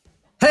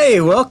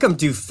Hey, welcome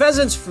to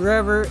Pheasants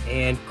Forever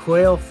and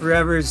Quail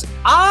Forever's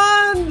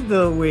On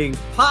the Wing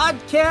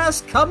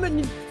podcast,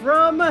 coming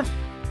from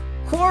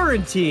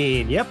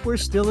quarantine. Yep, we're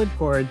still in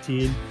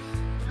quarantine,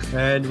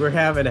 and we're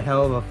having a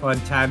hell of a fun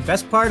time.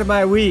 Best part of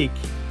my week,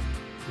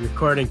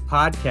 recording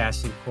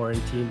podcasts in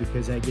quarantine,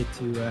 because I get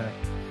to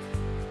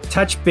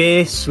touch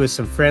base with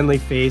some friendly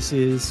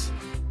faces,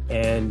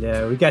 and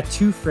we got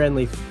two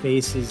friendly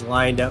faces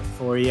lined up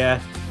for you.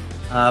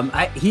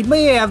 He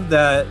may have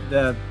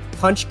the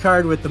punch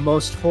card with the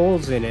most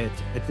holes in it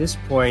at this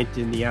point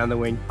in the On the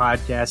Wing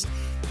podcast.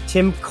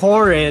 Tim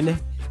Corin,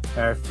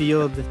 our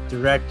field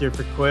director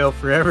for Quail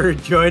Forever,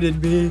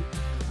 joining me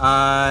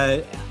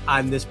on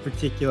this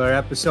particular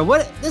episode.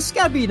 This has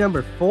got to be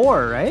number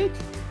 4, right?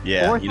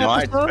 Yeah, Fourth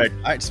episode?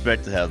 I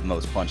expect to have the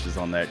most punches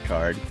on that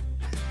card.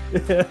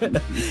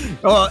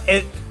 Well,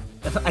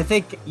 I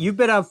think you've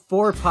been on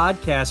 4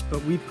 podcasts,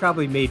 but we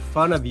probably made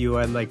fun of you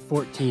on like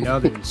 14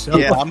 others. So.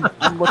 Yeah,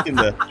 I'm looking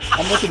to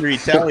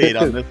retaliate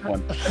on this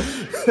one.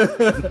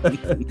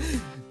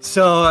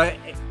 So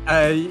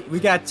we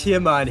got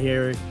Tim on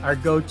here, our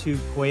go-to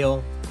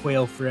Quail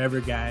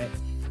Forever guy.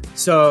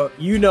 So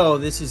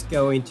this is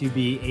going to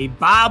be a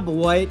Bob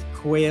White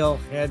Quail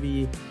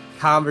heavy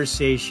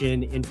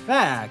conversation. In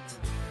fact,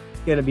 it's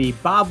going to be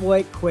Bob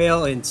White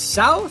Quail in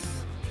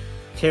South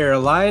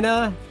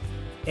Carolina.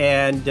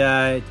 And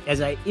as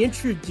I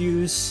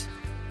introduce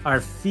our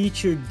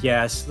featured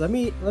guest, let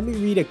me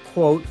read a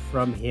quote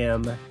from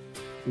him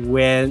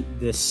when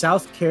the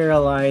South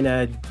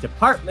Carolina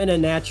Department of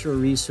Natural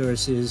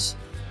Resources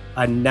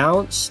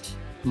announced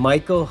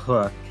Michael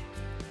Hook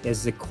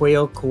as the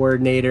quail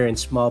coordinator and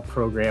small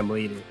program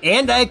leader.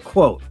 And I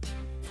quote,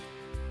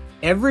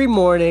 "Every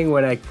morning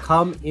when I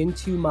come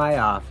into my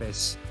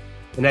office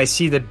and I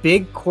see the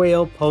big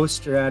quail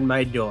poster on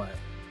my door,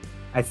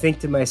 I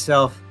think to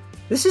myself,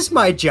 this is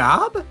my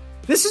job?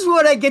 This is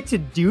what I get to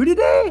do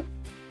today?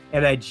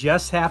 And I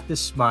just have to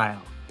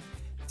smile.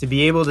 To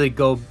be able to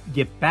go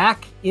get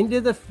back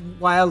into the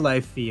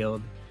wildlife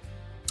field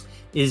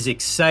is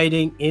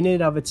exciting in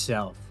and of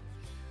itself.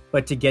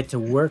 But to get to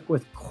work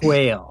with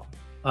quail,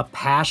 a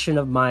passion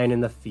of mine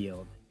in the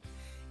field,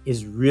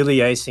 is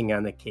really icing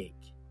on the cake.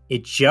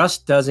 It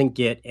just doesn't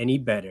get any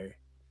better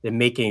than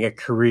making a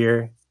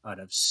career out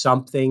of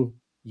something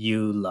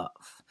you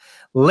love."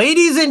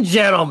 Ladies and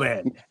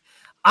gentlemen,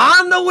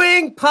 On the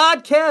Wing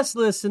podcast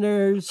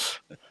listeners,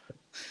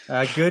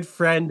 a good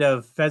friend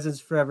of Pheasants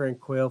Forever and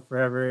Quail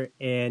Forever,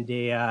 and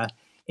a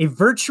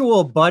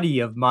virtual buddy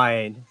of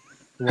mine.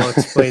 We'll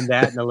explain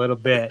that in a little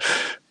bit.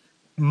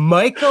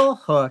 Michael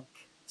Hook,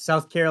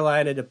 South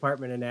Carolina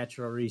Department of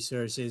Natural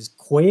Resources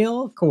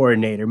Quail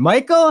Coordinator.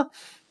 Michael,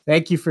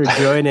 thank you for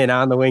joining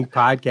On the Wing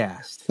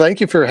podcast.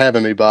 Thank you for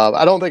having me, Bob.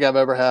 I don't think I've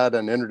ever had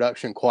an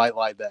introduction quite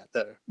like that,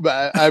 though,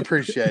 but I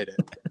appreciate it.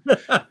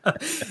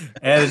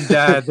 And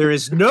there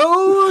is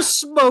no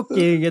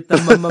smoking at the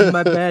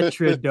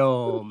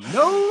Metrodome.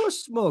 No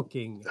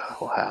smoking.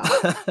 Wow.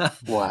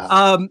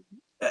 Wow.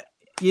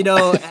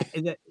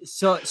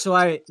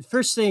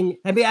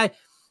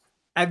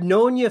 I've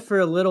known you for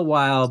a little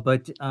while,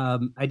 but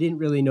I didn't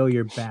really know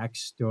your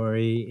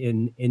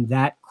backstory. In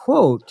that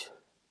quote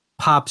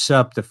pops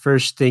up the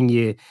first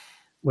thing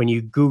when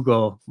you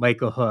Google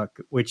Michael Hook,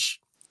 which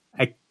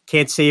I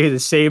can't say the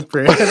same for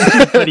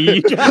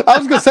everybody. I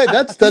was going to say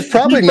that's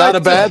probably not a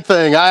bad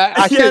thing.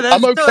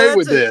 I'm okay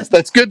with this.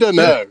 That's good to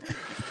know.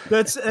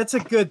 That's a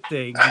good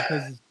thing,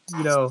 because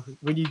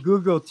when you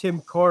Google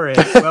Tim Corin,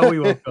 well, we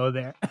won't go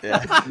there.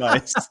 Yeah,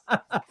 nice.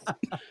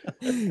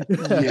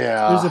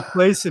 Yeah, there's a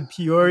place in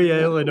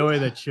Peoria, Illinois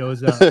that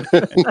shows up.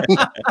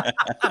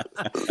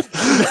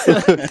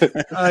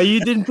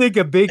 You didn't think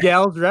a Big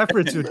Al's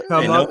reference would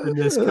come up in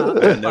this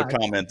comment? No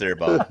comment there,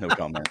 Bob. No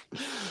comment.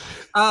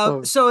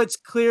 So it's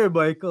clear,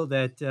 Michael,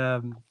 that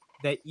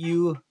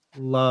you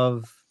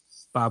love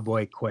Bob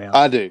White Quail.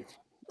 I do.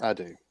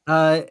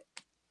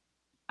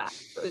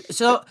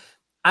 So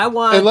I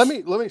want. And let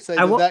me say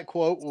that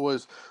quote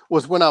was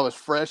when I was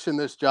fresh in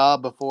this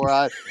job, before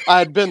I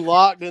had been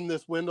locked in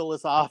this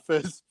windowless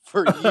office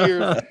for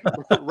years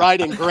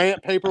writing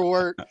grant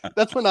paperwork.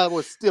 That's when I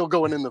was still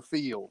going in the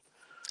field.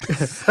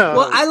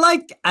 Well, I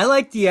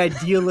like the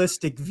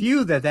idealistic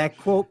view that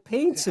quote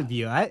paints of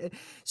you. Every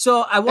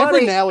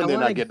now and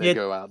then I get to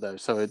go out though,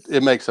 so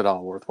it makes it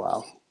all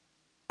worthwhile.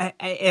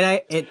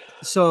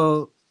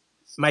 So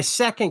my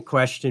second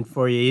question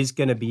for you is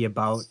going to be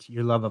about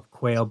your love of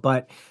quail,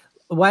 but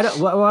why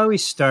don't we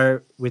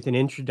start with an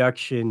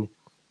introduction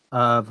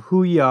of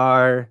who you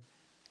are,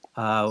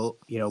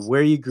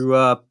 where you grew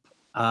up,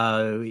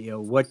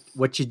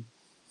 what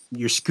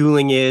your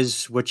schooling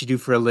is, what you do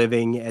for a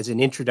living, as an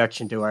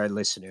introduction to our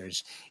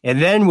listeners. And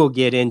then we'll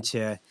get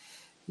into,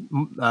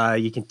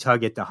 you can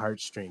tug at the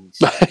heartstrings.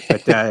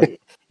 But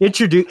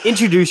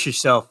introduce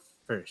yourself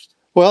first.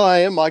 Well, I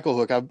am Michael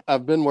Hook.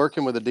 I've been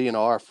working with the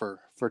DNR for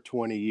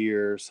 20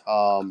 years.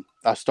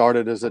 I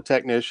started as a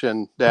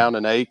technician down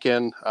in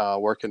Aiken,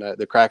 working at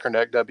the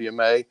Crackerneck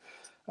WMA.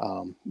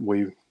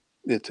 We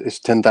it's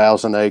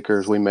 10,000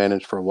 acres. We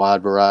managed for a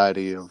wide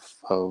variety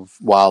of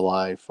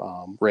wildlife,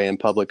 ran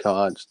public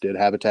hunts, did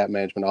habitat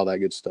management, all that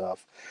good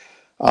stuff.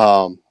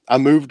 I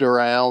moved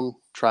around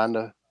trying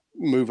to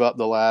move up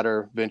the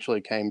ladder,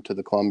 eventually came to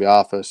the Columbia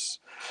office,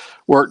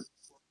 worked,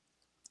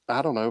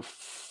 I don't know,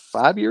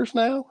 5 years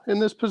now in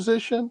this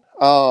position.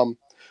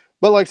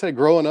 But like I say,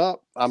 growing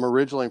up, I'm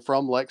originally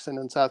from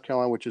Lexington, South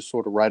Carolina, which is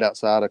sort of right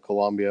outside of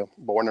Columbia,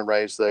 born and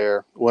raised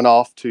there. Went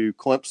off to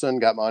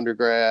Clemson, got my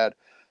undergrad.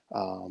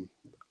 Um,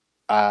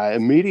 I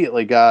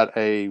immediately got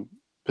a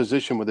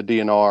position with the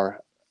DNR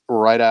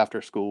right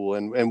after school,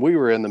 and we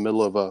were in the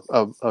middle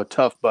of a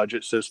tough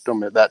budget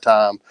system at that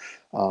time.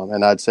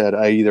 And I'd said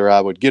either I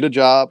would get a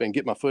job and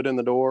get my foot in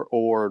the door,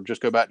 or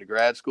just go back to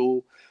grad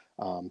school.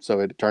 So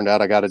it turned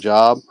out I got a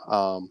job,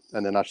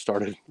 and then I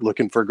started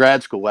looking for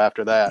grad school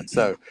after that.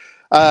 So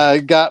I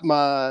got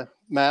my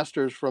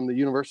master's from the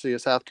University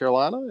of South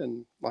Carolina,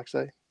 and like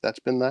I say, that's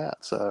been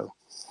that.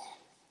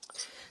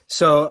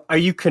 So, are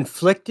you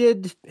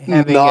conflicted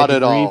having Not a at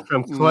degree all.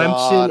 from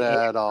Clemson Not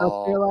at and South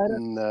all. Carolina?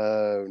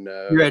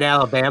 No. You're an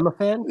Alabama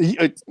fan?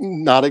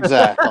 Not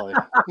exactly.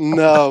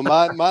 No,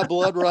 my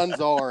blood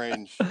runs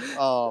orange.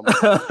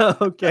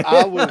 Okay.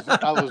 I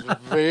was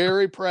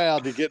very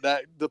proud to get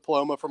that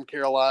diploma from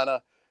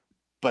Carolina,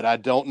 but I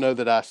don't know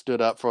that I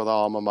stood up for the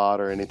alma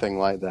mater or anything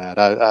like that.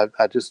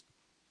 I just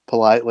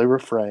politely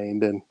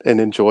refrained and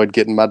enjoyed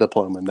getting my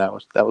diploma, and that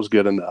was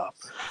good enough.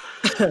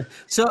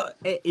 So,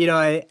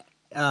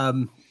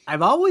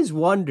 I've always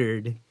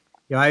wondered,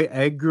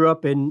 I grew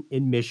up in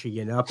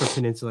Michigan, Upper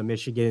Peninsula,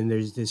 Michigan, and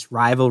there's this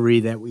rivalry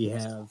that we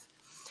have,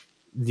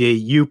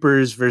 the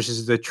Yoopers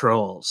versus the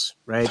Trolls,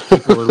 right?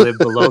 People who live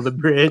below the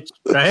bridge,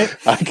 right?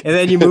 And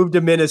then you move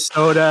to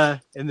Minnesota,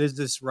 and there's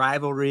this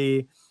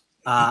rivalry,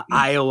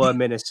 Iowa,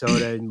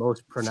 Minnesota, and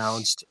most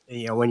pronounced,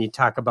 when you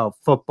talk about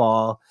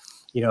football,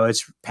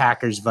 it's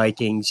Packers,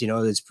 Vikings,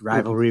 this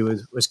rivalry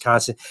with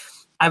Wisconsin.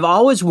 I've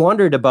always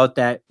wondered about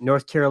that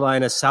North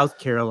Carolina, South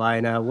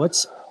Carolina.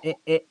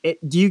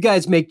 Do you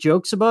guys make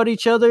jokes about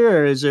each other,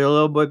 or is there a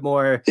little bit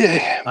more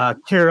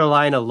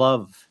Carolina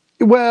love?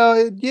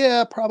 Well,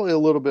 yeah, probably a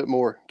little bit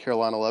more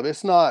Carolina love.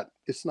 There's not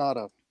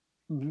a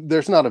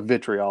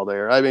vitriol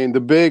there. I mean, the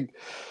big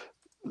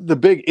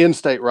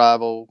in-state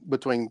rival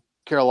between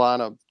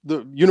Carolina,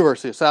 the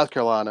University of South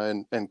Carolina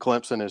and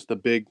Clemson is the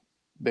big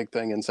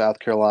thing in South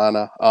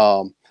Carolina.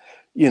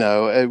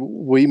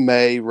 We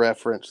may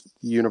reference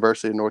the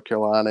University of North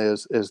Carolina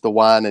as the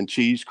wine and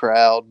cheese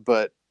crowd,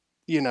 but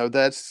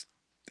that's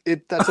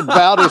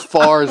about as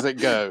far as it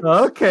goes.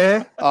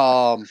 Okay.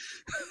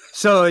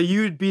 So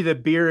you'd be the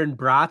beer and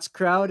brats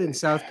crowd in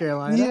South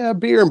Carolina? Yeah,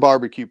 beer and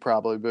barbecue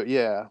probably, but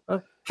yeah.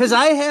 Because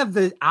I have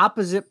the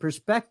opposite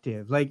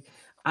perspective. Like,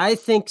 I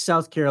think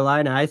South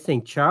Carolina, I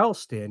think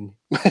Charleston,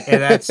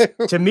 and that's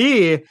to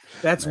me,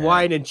 that's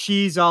wine and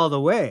cheese all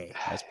the way.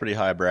 That's pretty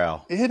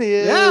highbrow. It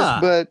is, yeah.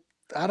 But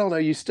I don't know.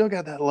 You still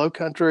got that low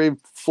country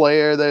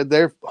flair.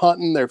 They're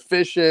hunting, they're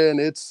fishing.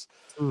 It's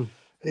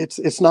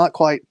not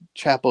quite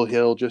Chapel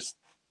Hill. Just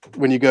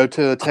when you go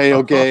to a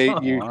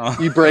tailgate,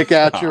 you break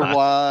out your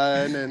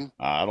wine, and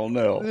I don't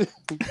know.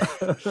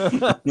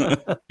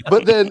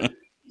 But then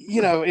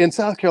in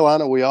South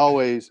Carolina, we're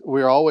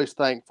always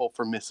thankful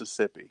for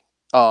Mississippi,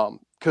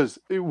 because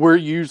we're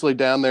usually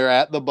down there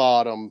at the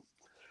bottom,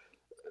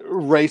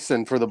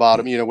 racing for the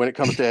bottom, when it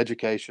comes to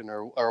education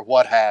or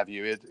what have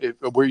you.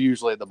 We're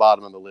usually at the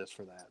bottom of the list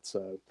for that.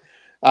 So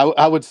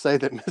I would say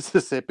that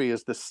Mississippi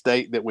is the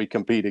state that we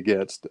compete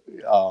against,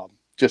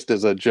 just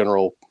as a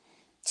general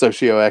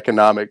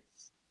socioeconomic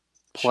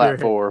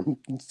platform.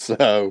 Sure.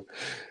 So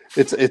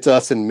it's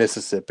us in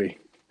Mississippi.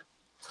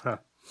 Huh.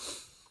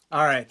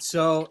 All right.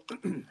 So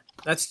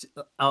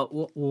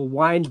we'll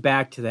wind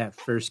back to that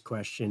first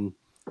question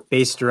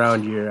based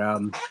around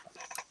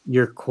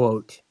your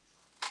quote.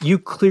 You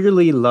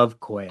clearly love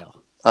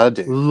quail. I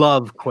do.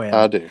 Love quail.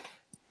 I do.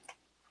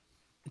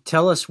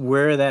 Tell us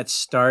where that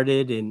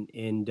started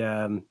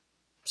and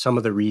some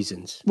of the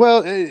reasons.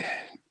 Well,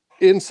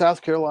 in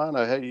South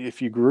Carolina,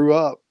 if you grew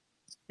up,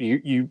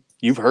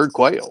 you've heard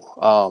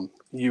quail.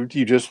 You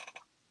just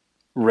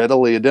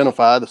readily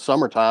identify the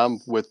summertime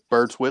with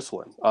birds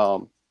whistling.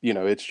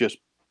 It's just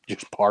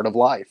part of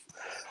life.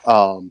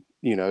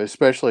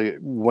 Especially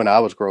when I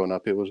was growing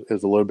up, it was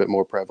a little bit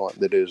more prevalent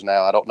than it is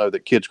now. I don't know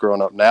that kids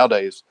growing up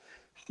nowadays,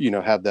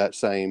 have that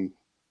same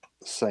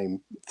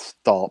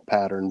thought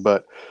pattern.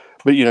 But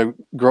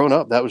growing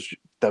up, that was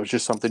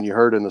just something you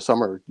heard in the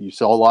summer. You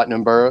saw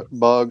lightning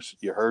bugs,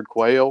 you heard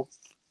quail,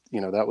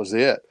 that was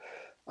it.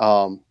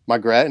 My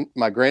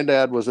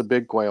granddad was a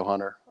big quail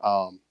hunter.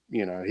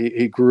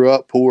 He grew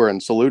up poor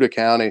in Saluda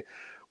County.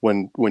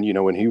 When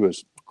he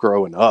was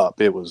growing up,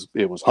 it was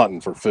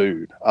hunting for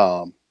food.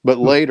 But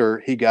later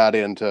he got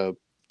into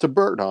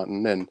bird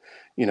hunting, and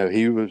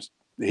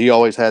he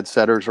always had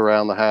setters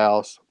around the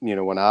house.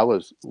 When I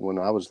was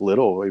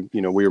little,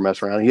 we were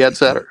messing around. He had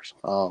setters,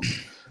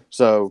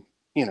 so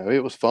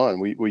it was fun.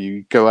 When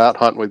you go out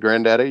hunting with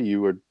Granddaddy,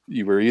 you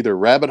were either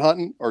rabbit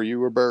hunting or you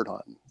were bird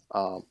hunting.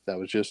 That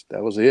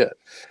was it.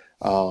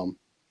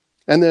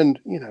 And then,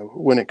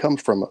 when it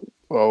comes from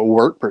a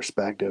work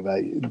perspective,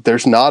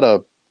 there's not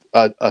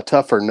a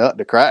tougher nut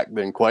to crack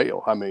than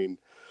quail. I mean,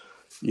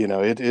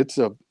 it's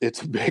a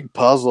big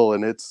puzzle,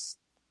 and it's,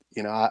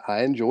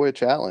 I enjoy a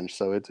challenge.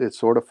 So it's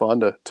sort of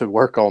fun to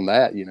work on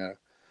that,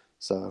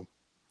 so.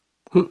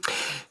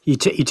 You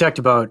talked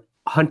about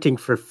hunting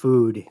for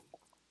food.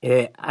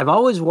 I've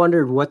always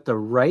wondered what the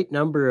right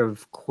number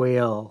of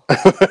quail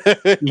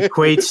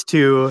equates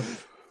to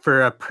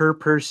for a per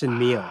person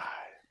meal.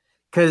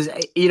 Because,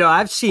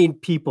 I've seen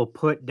people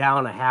put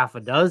down a half a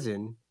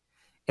dozen,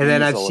 and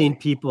then I've seen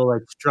people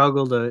like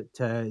struggle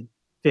to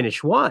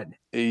finish one.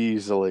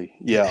 Easily.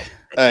 Yeah.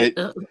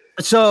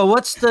 So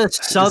what's the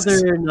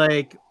southern,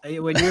 like,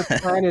 when you're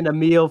planning a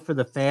meal for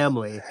the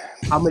family,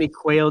 how many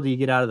quail do you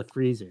get out of the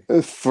freezer?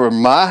 For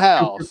my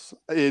house,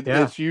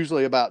 it's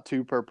usually about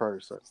 2 per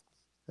person.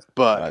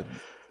 But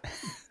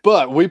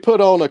we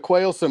put on a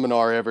quail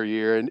seminar every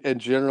year,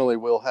 and generally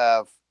we'll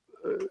have,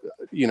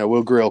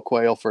 we'll grill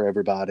quail for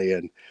everybody.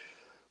 And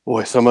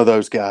boy, some of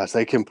those guys,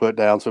 they can put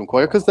down some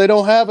quail because they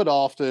don't have it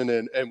often.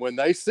 And when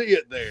they see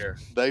it there,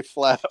 they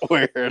flat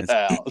wear it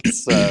out.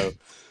 So,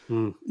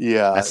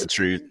 yeah. That's the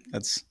truth.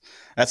 That's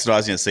what I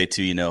was going to say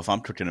too. If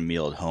I'm cooking a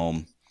meal at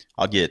home,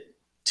 I'll get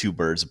 2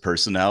 birds a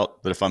person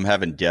out. But if I'm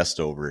having guests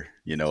over,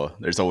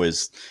 there's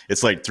always,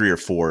 it's like 3 or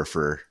 4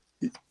 for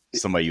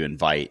somebody you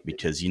invite,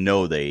 because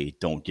they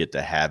don't get to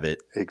have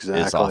it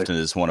as often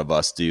as one of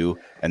us do,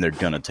 and they're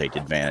going to take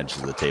advantage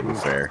of the table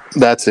fare.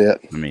 That's it.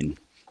 I mean,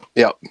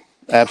 yep,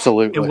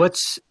 absolutely. And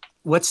what's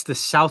the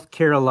South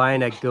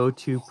Carolina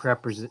go-to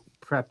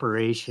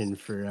preparation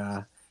for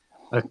a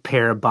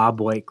pair of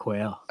bobwhite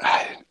quail?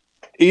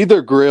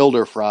 Either grilled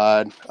or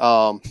fried.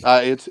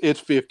 It's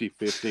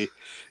 50-50.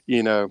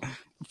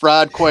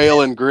 Fried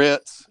quail and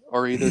grits,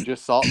 or either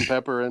just salt and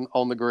pepper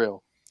on the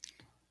grill.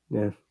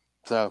 Yeah.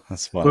 So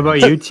that's funny. What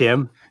about you,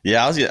 Tim?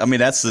 Yeah,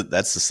 that's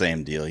the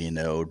same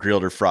deal,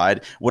 grilled or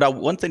fried.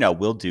 One thing I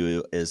will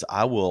do is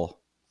I'll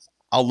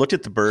look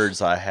at the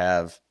birds I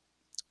have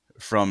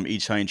from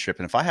each hunting trip,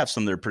 and if I have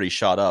some that are pretty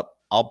shot up,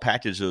 I'll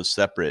package those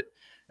separate,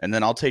 and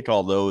then I'll take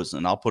all those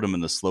and I'll put them in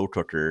the slow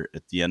cooker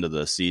at the end of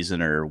the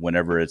season, or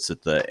whenever it's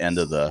at the end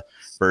of the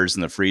birds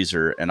in the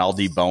freezer, and I'll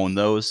debone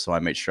those so I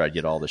make sure I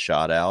get all the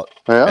shot out,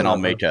 and I'll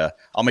make a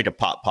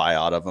pot pie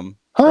out of them,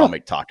 or I'll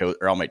make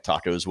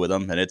tacos with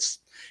them, and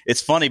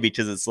it's funny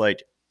because it's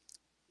like,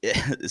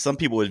 some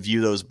people would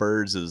view those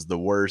birds as the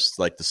worst,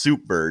 like the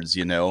soup birds,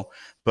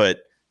 but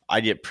I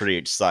get pretty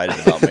excited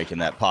about making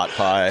that pot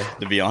pie,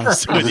 to be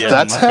honest with you.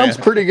 That sounds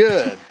pretty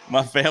good.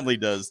 My family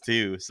does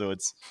too. So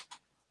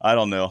I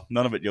don't know.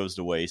 None of it goes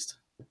to waste,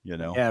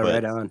 Yeah,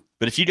 right on.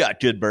 But if you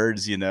got good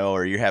birds,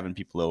 or you're having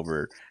people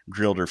over,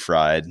 grilled or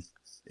fried,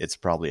 it's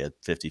probably a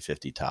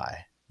 50-50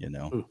 tie,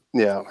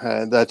 Yeah.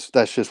 And that's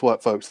just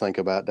what folks think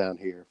about down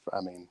here.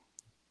 I mean,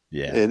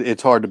 yeah,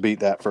 it's hard to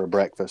beat that for a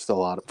breakfast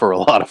for a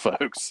lot of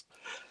folks.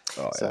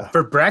 Oh, yeah.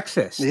 For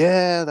breakfast.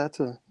 Yeah, that's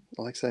like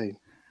I say,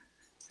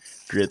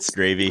 grits,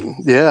 gravy,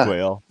 yeah,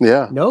 quail.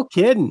 Yeah, no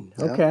kidding.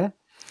 Yeah. Okay.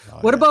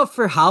 What about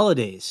for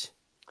holidays?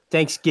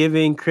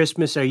 Thanksgiving,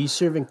 Christmas, are you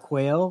serving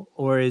quail,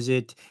 or is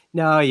it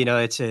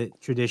it's a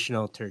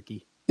traditional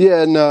turkey?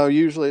 Yeah, no,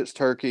 usually it's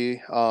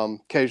turkey,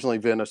 occasionally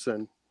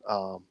venison.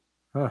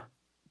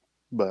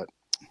 But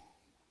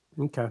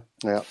okay.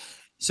 Yeah.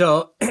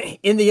 So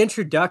in the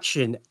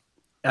introduction,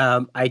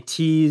 I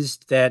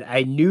teased that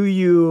I knew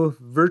you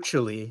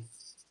virtually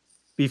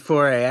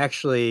before I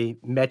actually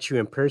met you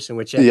in person,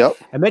 which I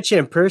met you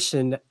in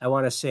person, I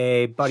want to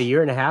say about a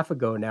year and a half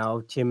ago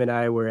now. Tim and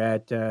I were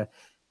at the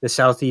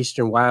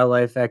Southeastern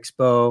Wildlife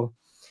Expo,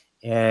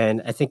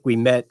 and I think we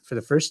met for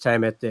the first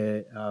time at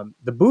the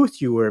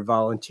booth you were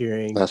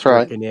volunteering. That's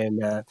right. Working in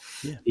the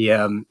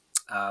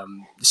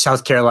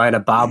South Carolina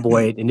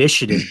Bobwhite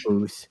Initiative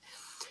booth.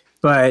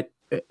 But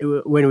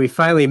when we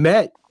finally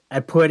met, I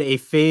put a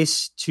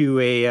face to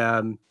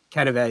a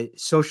kind of a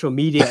social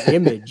media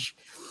image.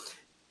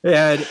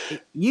 And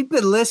you've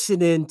been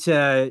listening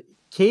to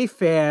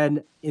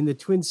K-Fan in the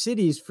Twin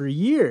Cities for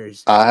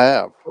years. I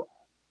have.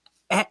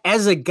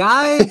 As a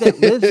guy that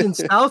lives in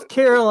South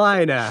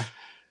Carolina,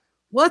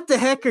 what the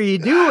heck are you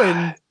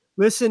doing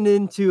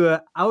listening to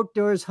an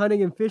outdoors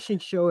hunting and fishing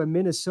show in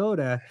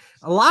Minnesota?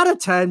 A lot of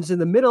times in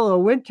the middle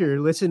of winter,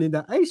 listening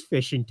to ice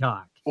fishing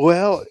talk.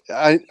 Well,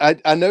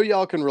 I know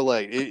y'all can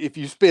relate. If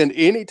you spend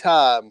any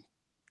time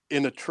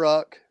in a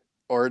truck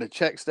or at a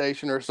check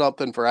station or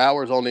something for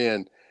hours on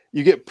end,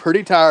 you get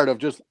pretty tired of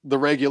just the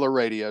regular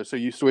radio. So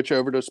you switch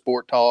over to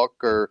sport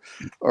talk or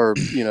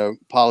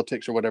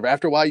politics or whatever.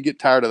 After a while, you get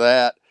tired of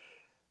that.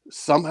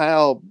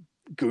 Somehow,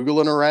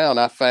 Googling around,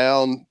 I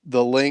found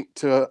the link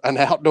to an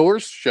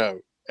outdoors show.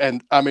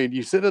 And I mean,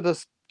 you sit at a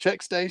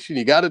check station,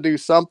 you got to do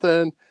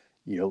something,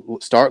 you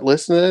start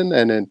listening,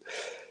 and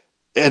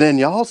in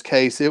y'all's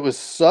case, it was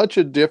such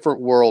a different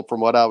world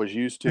from what I was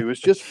used to. It's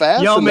just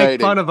fascinating. Y'all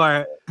make fun of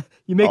our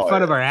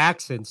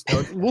accents,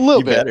 don't you? A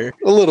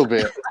little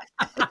bit.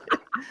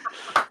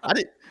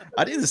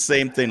 I do the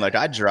same thing. Like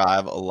I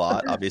drive a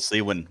lot,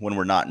 obviously, when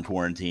we're not in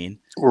quarantine.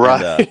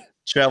 Right.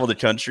 travel the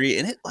country,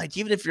 and it like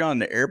even if you're on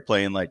the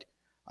airplane, like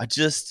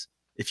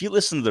if you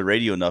listen to the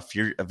radio enough,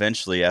 you're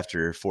eventually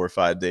after 4 or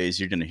 5 days,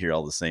 you're going to hear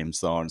all the same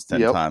songs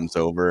 10 times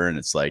over, and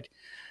it's like,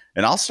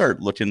 and I'll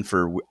start looking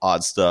for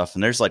odd stuff,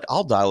 and there's like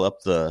I'll dial up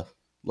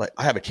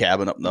I have a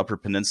cabin up in the Upper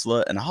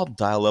Peninsula, and I'll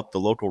dial up the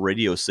local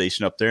radio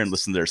station up there and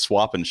listen to their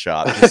swapping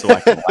shop just so I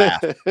can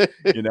laugh.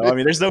 You know, I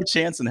mean, there's no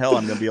chance in hell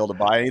I'm going to be able to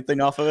buy anything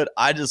off of it.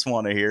 I just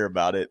want to hear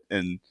about it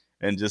and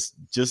just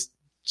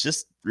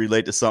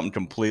relate to something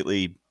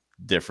completely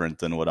different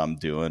than what I'm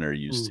doing or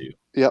used to.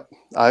 Yep,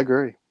 I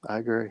agree.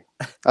 I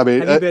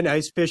mean, have you been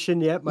ice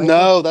fishing yet, Michael?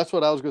 No, that's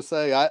what I was going to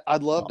say.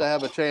 I'd love to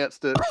have a chance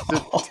to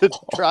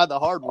try the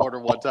hard water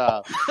one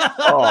time.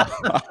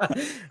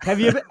 Have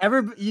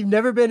you've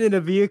never been in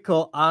a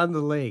vehicle on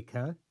the lake,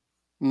 huh?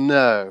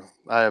 No,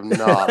 I have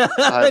not.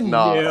 I have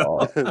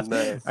not.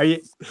 No.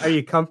 Are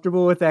you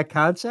comfortable with that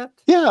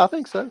concept? Yeah, I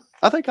think so.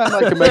 I think I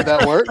might can make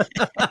that work.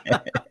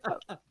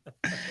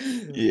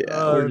 Yeah.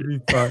 Oh, it'd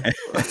be fun.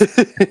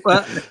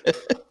 Well,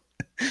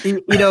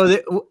 you know,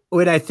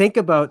 when I think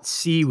about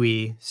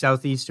SEWE,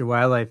 Southeastern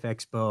Wildlife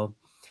Expo,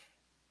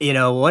 you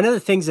know, one of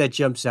the things that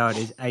jumps out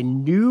is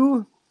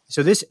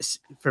so this,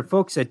 for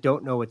folks that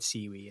don't know what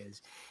SEWE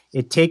is,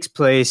 it takes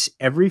place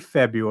every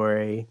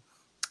February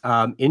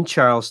in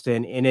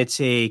Charleston, and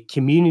it's a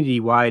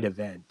community-wide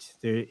event.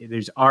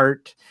 There's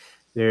art,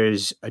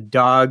 there's a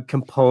dog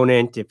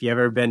component. If you've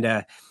ever been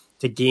to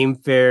Game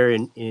Fair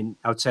in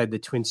outside the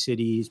Twin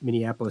Cities,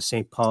 Minneapolis,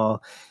 St.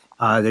 Paul,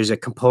 there's a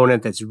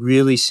component that's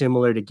really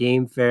similar to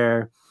Game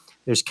Fair.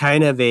 There's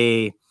kind of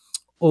a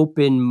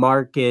open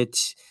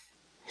market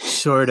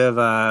sort of,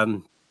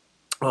 a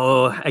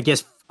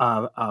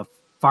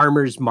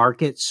farmer's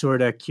market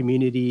sort of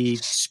community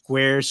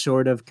square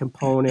sort of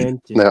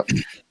component.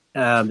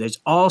 And, there's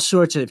all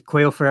sorts of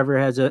Quail Forever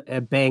has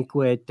a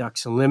banquet,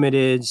 Ducks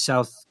Unlimited,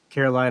 South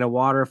Carolina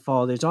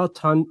Waterfall. There's a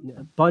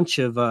bunch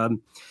of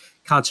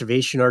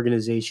conservation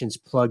organizations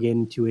plug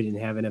into it and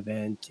have an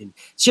event. And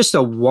it's just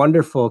a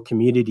wonderful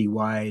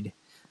community-wide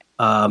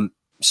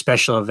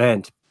special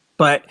event.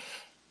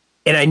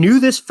 And I knew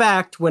this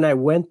fact when I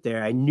went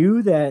there. I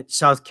knew that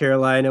South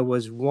Carolina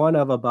was one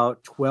of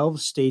about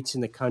 12 states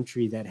in the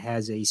country that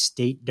has a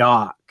state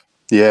dog.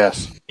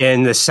 Yes.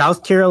 And the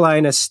South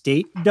Carolina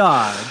state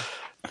dog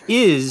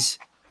is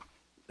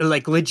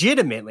like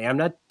legitimately, I'm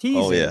not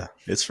teasing. Oh yeah,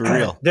 it's for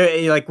real.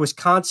 Like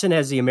Wisconsin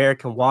has the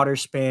American Water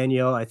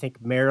Spaniel. I think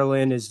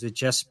Maryland is the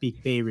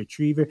Chesapeake Bay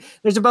Retriever.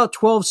 There's about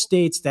 12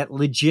 states that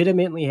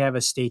legitimately have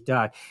a state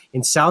dog.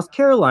 In South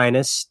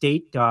Carolina,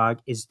 state dog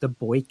is the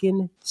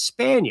Boykin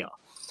Spaniel.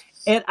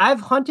 And I've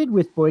hunted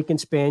with Boykin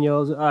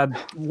Spaniels.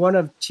 One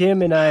of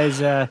Tim and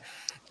I's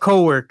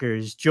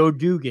coworkers, Joe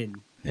Dugan,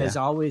 has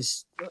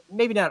always,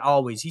 maybe not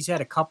always, he's had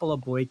a couple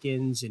of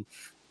Boykins, and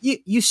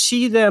you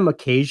see them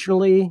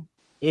occasionally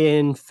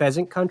in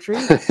pheasant country,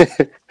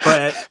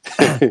 but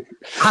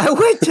I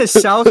went to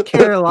South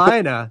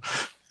Carolina,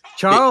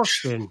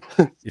 Charleston,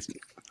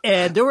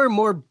 and there were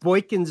more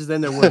Boykins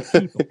than there were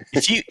people.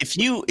 If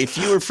you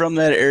were from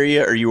that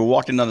area or you were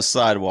walking down the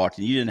sidewalk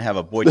and you didn't have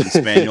a Boykin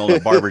Spaniel and a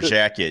Barber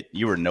jacket,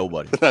 you were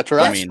nobody. That's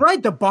right. That's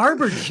right. The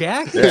Barber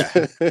jacket.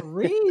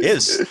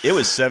 It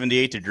was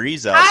 78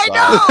 degrees outside.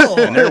 I know.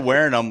 And they're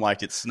wearing them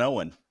like it's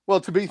snowing. Well,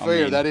 to be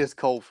fair, that is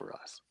cold for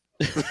us.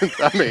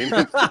 I mean,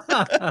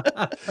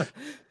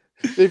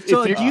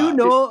 do you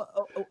know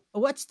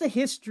what's the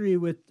history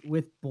with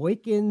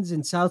Boykins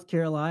in South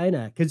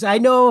Carolina? Because I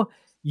know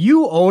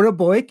you own a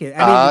Boykin.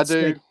 I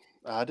do.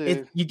 I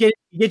do. You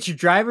get your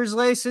driver's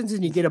license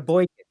and you get a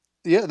Boykin.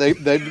 Yeah, they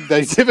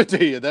give it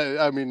to you.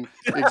 I mean,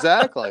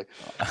 exactly.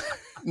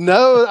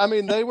 No, I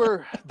mean they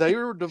were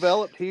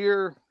developed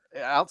here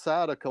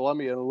outside of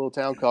Columbia in a little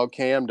town called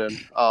Camden.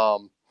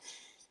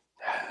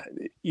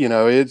 You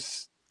know,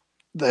 it's.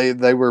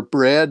 They were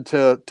bred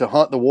to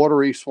hunt the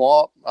watery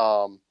swamp.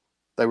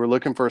 They were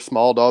looking for a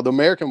small dog. The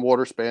American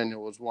Water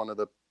Spaniel was one of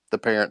the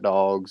parent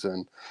dogs,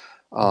 and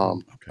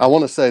I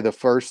want to say the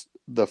first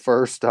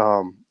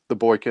the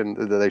Boykin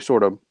that they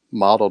sort of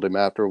modeled him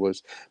after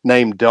was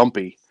named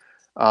Dumpy.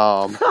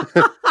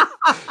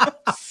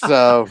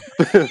 So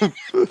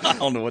I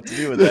don't know what to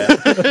do with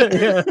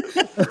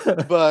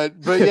that. but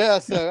yeah,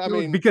 so I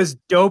mean, because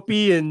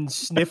Dopey and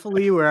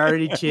Sniffly were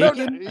already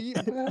chicken.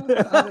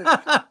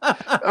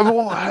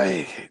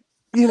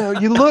 You know,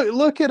 you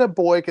look at a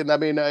Boykin. I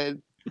mean, I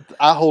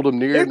hold them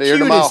near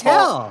to my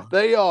heart.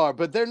 They are,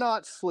 but they're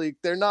not sleek.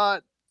 They're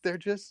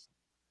just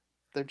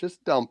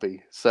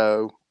dumpy.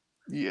 So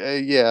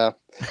yeah.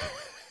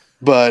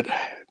 But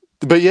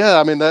yeah,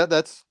 I mean they've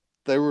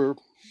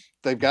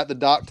got the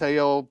dock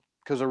tail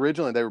because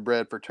originally they were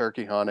bred for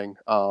turkey hunting.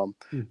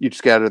 You'd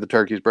scatter the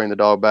turkeys, bring the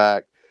dog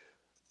back.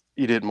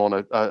 You didn't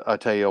want a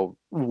tail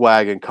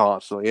wagging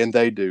constantly, and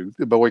they do.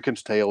 The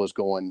Boykin's tail is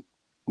going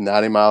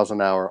 90 miles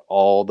an hour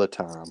all the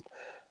time.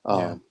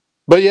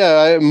 But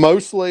yeah,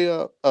 mostly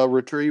a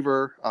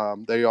retriever.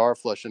 They are a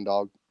flushing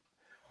dog.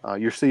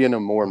 You're seeing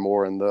them more and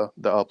more in the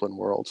upland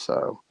world.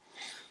 So,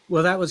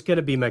 well, that was going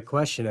to be my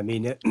question. I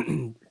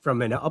mean,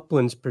 from an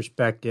uplands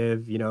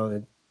perspective, you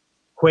know,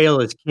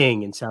 quail is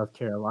king in South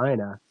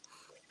Carolina.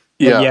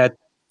 Yeah. And yet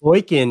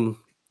Boykin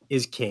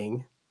is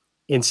king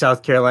in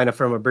South Carolina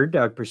from a bird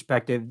dog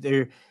perspective.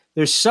 They're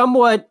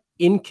somewhat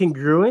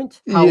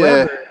incongruent.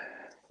 However,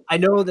 I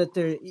know that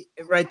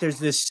there's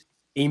this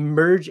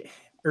emerging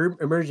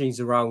is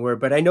the wrong word,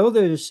 but I know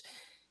there's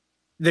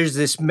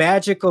this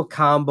magical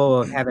combo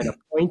of having a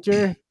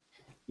pointer,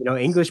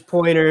 English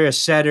pointer, a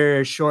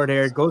setter, short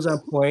hair, goes on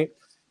point,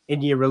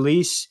 and you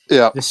release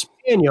the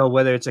spaniel,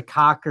 whether it's a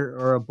cocker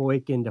or a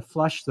Boykin, to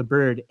flush the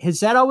bird. Has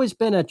that always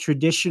been a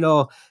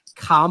traditional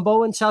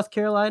combo in South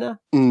Carolina?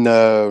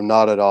 No,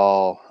 not at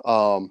all.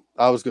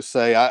 I was going to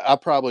say, I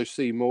probably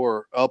see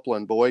more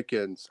upland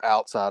Boykins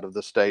outside of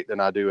the state than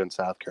I do in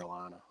South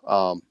Carolina.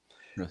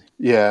 Really?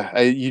 Yeah,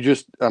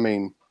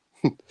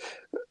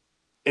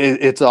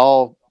 it's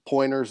all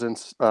pointers and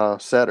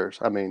setters.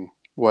 I mean,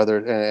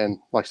 whether, and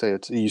like I say,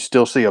 you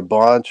still see a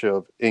bunch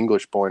of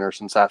English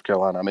pointers in South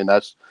Carolina. I mean,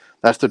 that's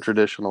the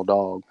traditional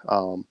dog.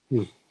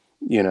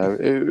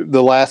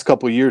 The last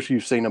couple of years,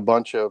 you've seen a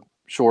bunch of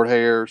short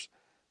hairs.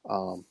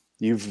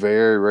 You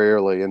very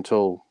rarely,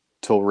 until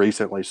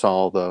recently,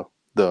 saw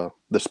the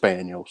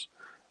spaniels.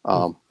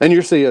 And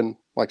you're seeing,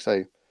 like I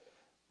say,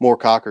 more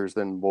cockers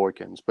than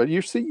Boykins, but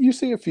you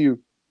see a few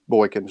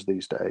Boykins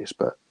these days.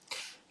 But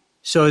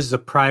so is the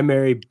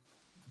primary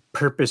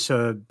purpose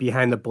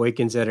behind the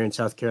Boykins that are in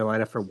South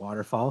Carolina for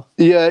waterfowl?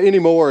 Yeah,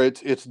 anymore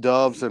it's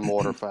doves and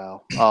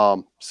waterfowl.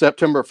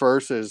 September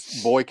 1st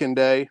is Boykin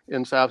Day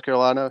in South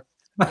Carolina.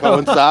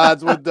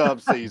 Coincides with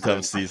dove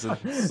season.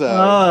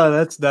 So,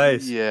 that's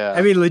nice. Yeah,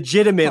 I mean,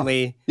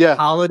 legitimately,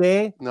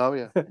 holiday. No,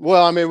 yeah.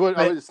 Well, I mean,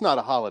 it's not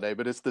a holiday,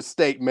 but it's the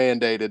state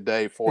mandated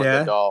day for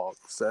the dog.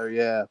 So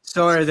yeah.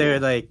 So are there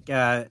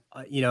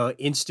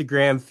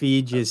Instagram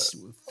feed just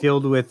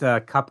filled with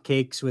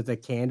cupcakes with a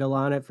candle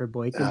on it for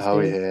Boykins?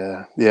 Oh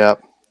Day? Yeah.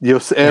 You'll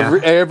see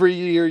every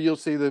year you'll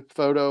see the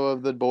photo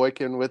of the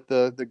Boykin with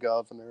the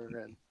governor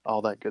and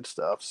all that good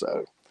stuff.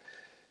 So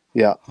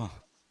yeah,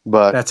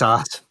 but that's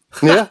awesome.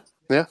 Yeah.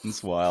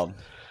 It's wild.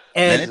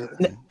 And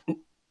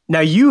now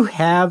you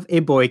have a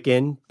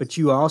Boykin, but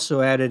you also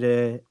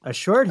added a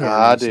short hair.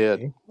 I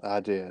did.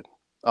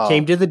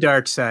 Came to the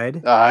dark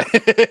side.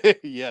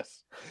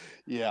 Yes.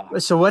 Yeah.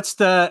 So what's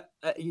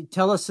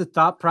tell us the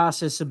thought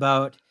process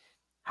about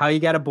how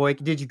you got a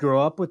Boykin? Did you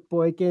grow up with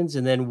Boykins,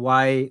 and then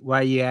why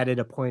you added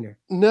a pointer?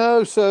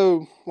 No,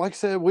 so like I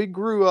said, we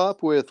grew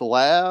up with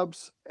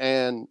labs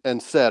and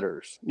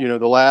setters. The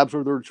labs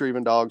were the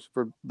retrieving dogs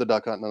for the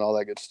duck hunting and all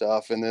that good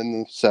stuff, and then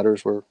the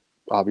setters were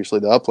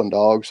obviously the upland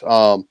dogs.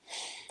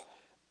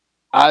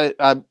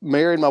 I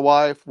married my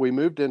wife. We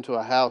moved into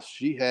a house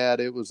she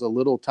had. It was a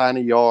little tiny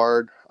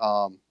yard,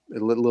 a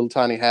little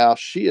tiny house.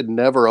 She had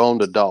never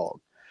owned a dog,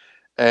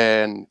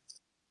 and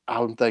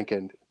I'm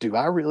thinking, do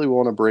I really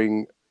want to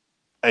bring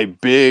a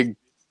big,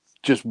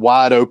 just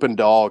wide open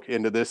dog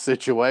into this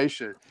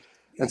situation?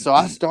 And so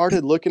I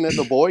started looking at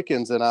the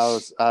Boykins, and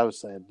I was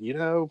saying,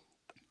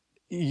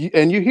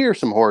 and you hear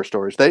some horror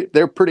stories.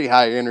 They're pretty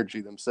high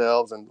energy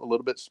themselves and a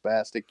little bit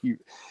spastic.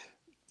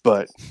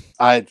 But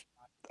I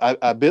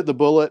bit the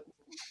bullet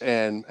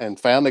and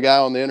found the guy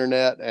on the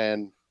internet,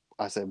 and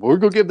I said, we're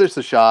gonna give this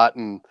a shot.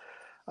 And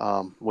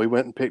we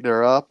went and picked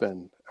her up,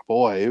 and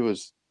boy,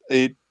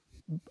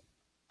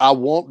 I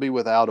won't be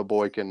without a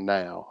Boykin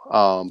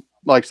now.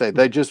 Like I say,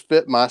 they just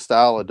fit my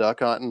style of duck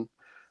hunting.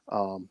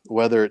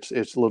 Whether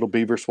it's little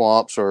beaver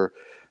swamps or,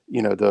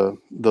 the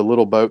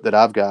little boat that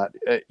I've got,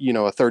 a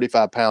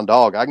 35-pound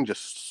dog, I can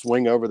just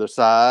swing over the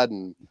side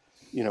and,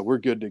 we're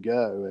good to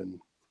go. And,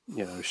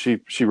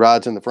 she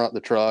rides in the front of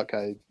the truck.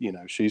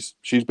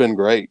 She's been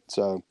great.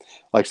 So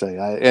like I say,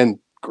 and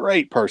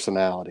great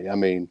personality. I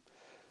mean,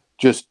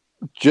 just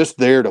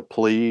there to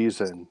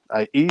please and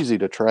easy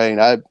to train.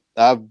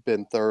 I've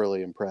been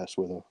thoroughly impressed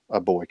with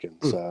a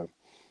Boykin. So,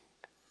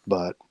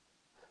 but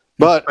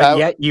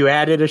yet you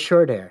added a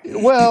short hair.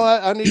 Well,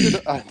 I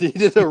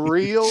needed a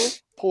real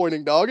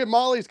pointing dog, and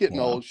Molly's getting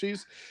old.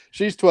 She's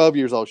 12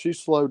 years old. She's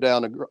slowed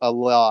down a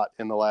lot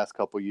in the last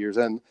couple of years,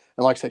 and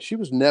like I said, she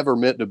was never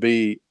meant to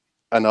be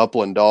an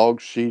upland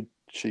dog. She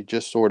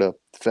just sort of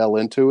fell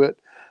into it.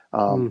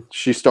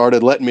 She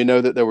started letting me know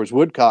that there was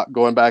woodcock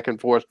going back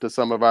and forth to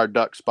some of our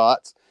duck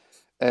spots,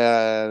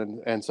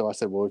 and so I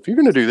said, well, if you're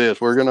going to do this,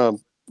 we're gonna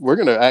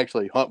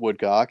actually hunt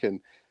woodcock.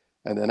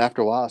 And then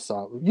after a while, I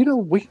saw,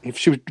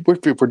 if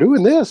we're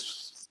doing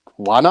this,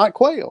 why not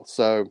quail?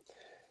 So,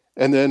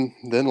 and then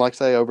like I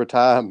say, over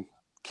time,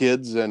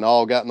 kids and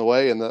all got in the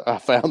way, and I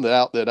found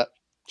out that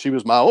she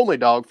was my only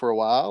dog for a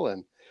while,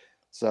 and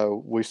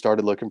so we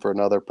started looking for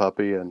another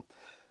puppy, and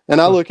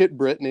I look at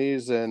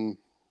Brittany's, and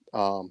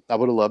I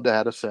would have loved to have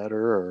had a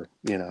setter, or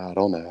I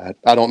don't know,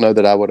 I don't know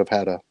that I would have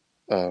had a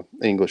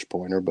English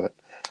pointer, but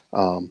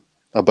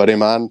a buddy of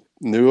mine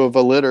knew of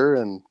a litter,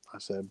 and I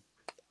said,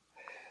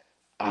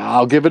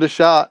 I'll give it a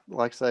shot.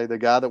 Like I say, the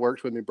guy that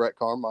works with me, Brett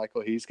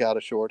Carmichael, he's got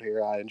a short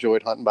hair. I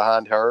enjoyed hunting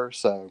behind her.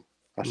 So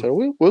I said,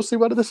 we'll see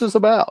what this is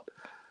about.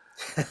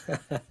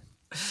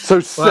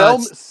 So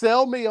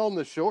sell me on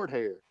the short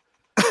hair.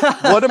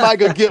 What am I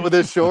going to get with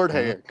this short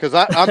hair? Because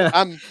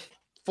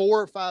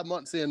 4 or 5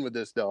 months in with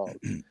this dog.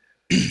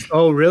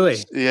 Oh, really?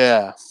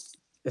 Yeah.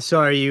 So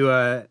are you?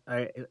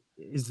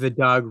 Is the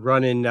dog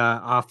running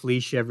off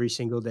leash every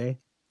single day?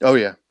 Oh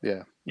yeah.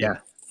 Yeah. Yeah,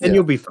 and Yeah.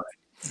 you'll be fine.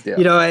 Yeah.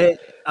 You know,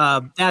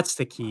 that's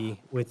the key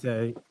with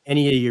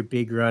any of your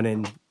big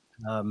running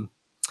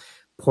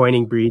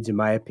pointing breeds, in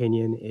my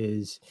opinion,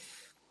 is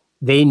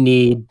they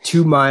need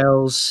 2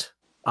 miles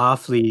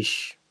off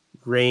leash,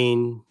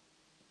 rain,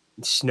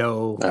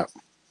 snow,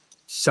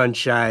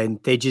 sunshine.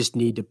 They just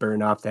need to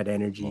burn off that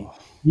energy.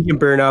 You can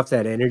burn off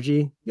that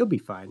energy, you'll be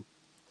fine.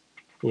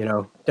 You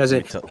know,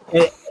 doesn't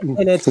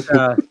and it's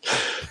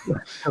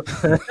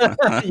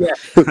yeah,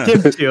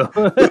 Tim too.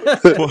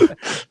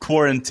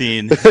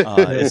 Quarantine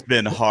has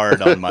been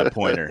hard on my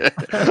pointer.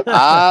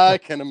 I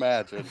can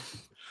imagine.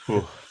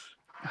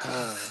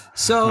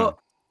 So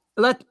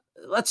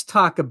let's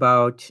talk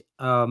about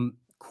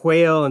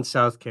quail in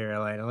South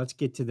Carolina. Let's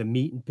get to the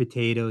meat and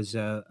potatoes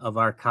of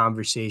our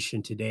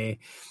conversation today.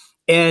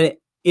 And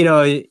you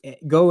know,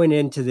 going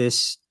into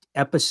this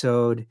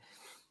episode,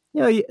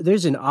 you know,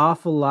 there's an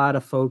awful lot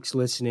of folks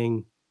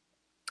listening,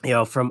 you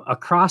know, from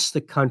across the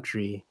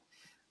country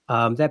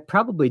that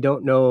probably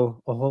don't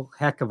know a whole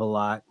heck of a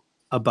lot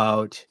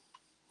about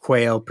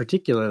quail,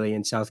 particularly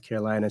in South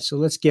Carolina. So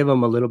let's give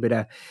them a little bit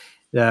of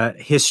the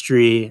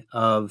history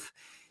of,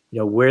 you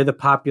know, where the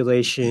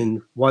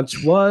population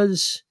once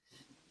was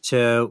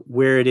to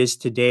where it is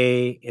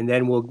today, and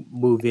then we'll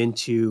move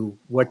into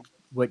what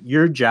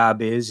your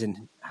job is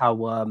and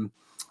how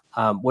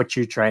what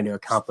you're trying to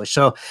accomplish.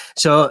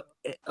 So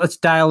let's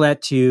dial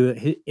that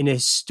to an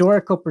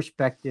historical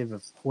perspective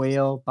of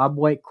quail,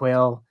 bobwhite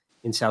quail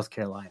in South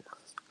Carolina.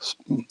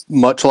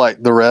 Much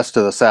like the rest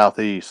of the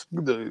Southeast,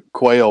 the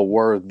quail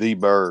were the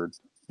bird,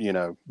 you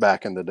know,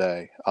 back in the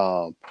day.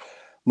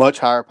 Much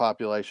higher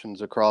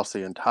populations across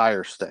the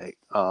entire state.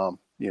 You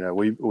know,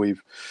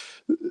 we've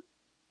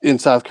in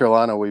South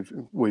Carolina,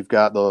 we've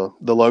got the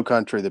low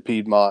country, the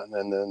Piedmont,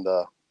 and then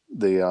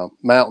the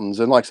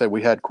mountains. And like I said,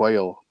 we had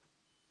quail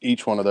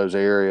each one of those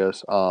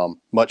areas,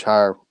 much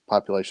higher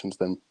populations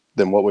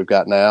than what we've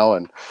got now.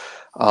 And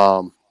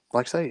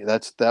like I say,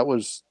 that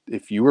was,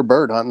 if you were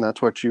bird hunting,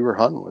 that's what you were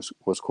hunting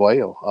was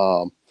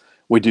quail.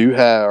 We did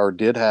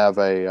have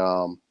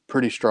a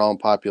pretty strong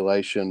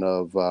population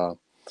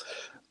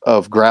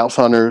of grouse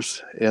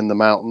hunters in the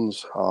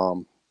mountains.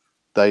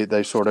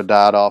 They sort of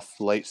died off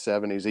late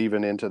 70s,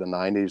 even into the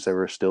 90s. There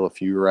were still a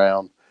few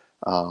around.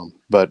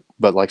 But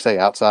like I say,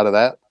 outside of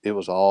that, it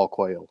was all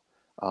quail.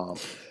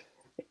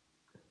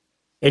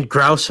 And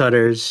grouse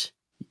hunters,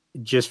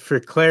 just for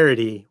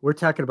clarity, we're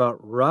talking about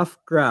rough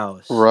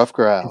grouse. Rough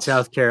grouse. In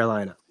South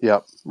Carolina.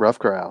 Yep, rough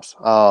grouse.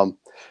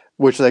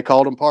 Which they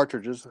called them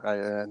partridges,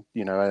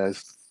 you know,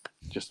 as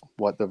just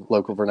what the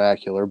local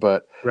vernacular.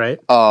 But right.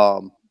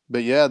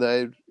 But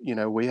yeah,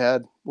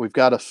 we've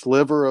got a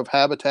sliver of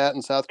habitat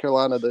in South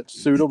Carolina that's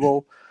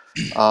suitable.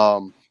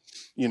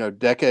 You know,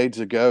 decades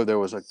ago, there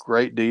was a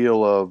great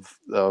deal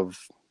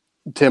of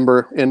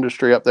timber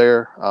industry up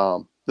there.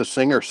 The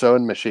Singer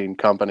Sewing Machine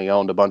Company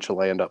owned a bunch of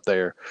land up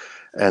there,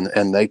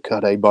 and they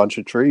cut a bunch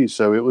of trees.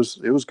 So it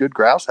was good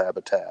grouse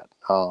habitat.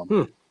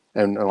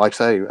 And like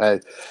I say,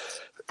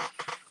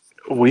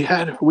 we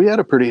had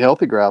a pretty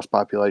healthy grouse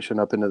population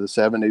up into the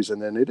 70s,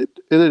 and then it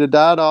had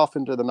died off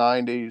into the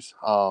 90s.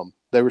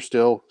 They were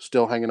still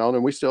hanging on,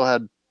 and we still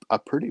had a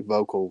pretty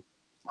vocal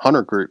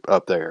hunter group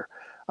up there.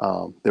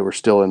 They were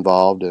still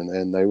involved,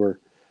 and they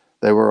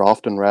were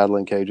often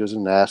rattling cages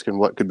and asking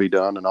what could be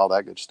done and all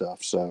that good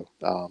stuff. So,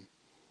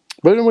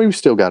 but we've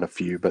still got a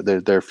few, but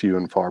they're few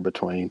and far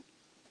between.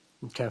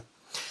 Okay.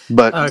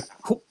 But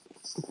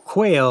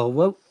quail,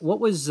 what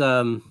was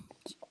do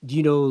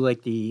you know,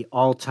 like the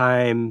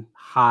all-time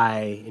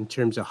high in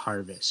terms of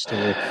harvest,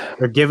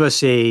 or give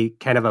us a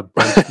kind of a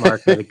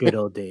benchmark of the good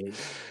old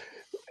days?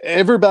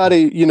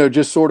 Everybody, you know,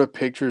 just sort of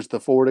pictures the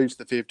 40s,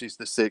 the 50s,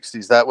 the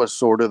 60s. That was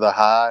sort of the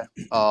high.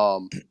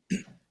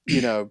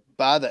 You know,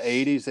 by the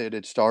 80s, it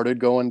had started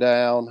going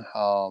down.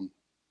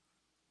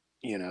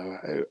 You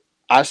know,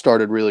 I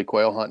started really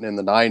quail hunting in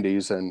the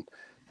 90s, and,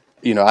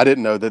 you know, I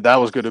didn't know that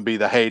was going to be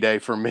the heyday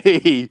for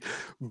me.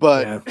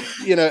 But,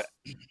 you know,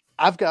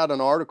 I've got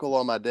an article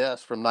on my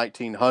desk from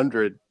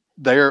 1900.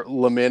 They're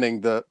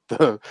lamenting the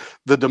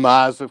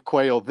demise of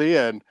quail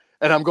then.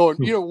 And I'm going,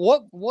 you know,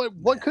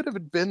 what could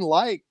have been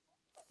like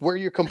where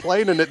you're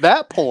complaining at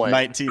that point?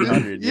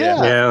 1900,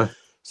 yeah.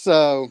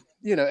 So,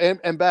 you know,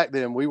 and back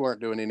then we weren't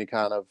doing any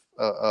kind of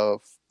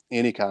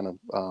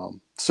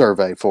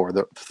survey for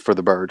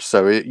the birds.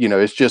 So you know,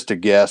 it's just a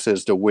guess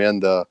as to when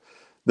the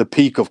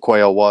peak of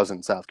quail was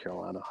in South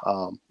Carolina.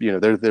 You know,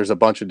 there's a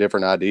bunch of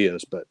different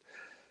ideas, but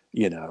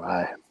you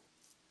know,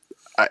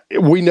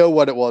 we know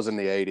what it was in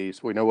the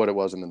 80s. We know what it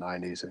was in the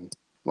 90s, and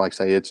like I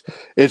say,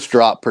 it's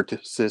dropped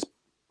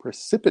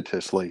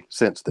precipitously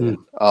since then.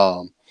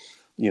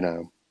 You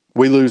know,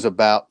 we lose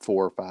about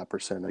 4 or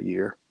 5% a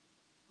year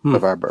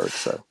of our birds.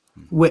 So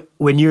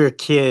when you're a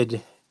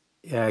kid,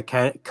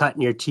 kind of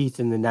cutting your teeth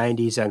in the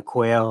 90s on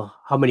quail,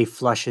 how many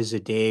flushes a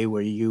day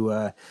were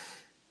you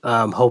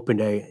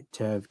hoping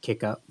to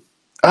kick up?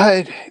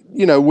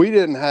 We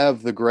didn't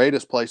have the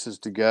greatest places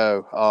to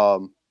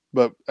go.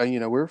 But we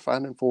were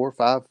finding 4,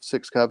 5,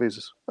 6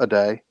 coveys a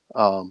day.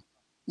 And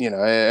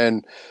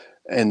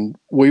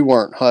we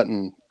weren't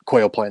hunting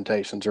quail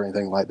plantations or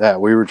anything like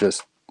that. We were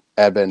just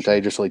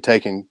advantageously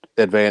taking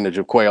advantage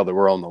of quail that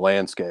were on the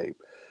landscape.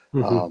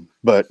 Mm-hmm.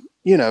 But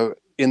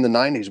in the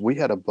 90s, we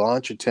had a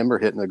bunch of timber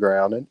hitting the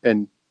ground,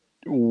 and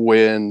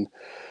when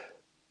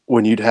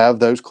you'd have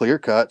those clear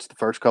cuts the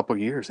first couple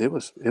of years, it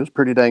was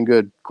pretty dang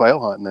good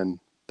quail hunting, and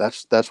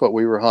that's what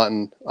we were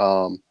hunting.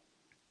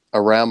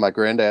 Around my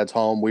granddad's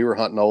home, we were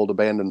hunting old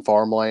abandoned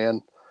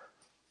farmland.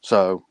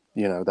 So,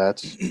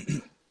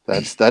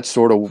 that's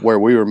sort of where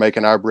we were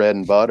making our bread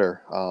and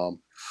butter.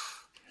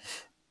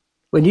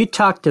 When you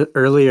talked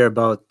earlier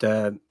about,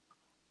 2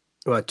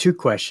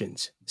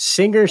 questions.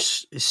 Singer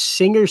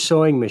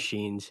sewing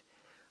machines,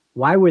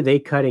 why were they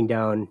cutting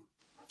down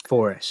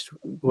forest?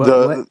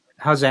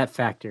 How's that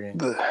factor in?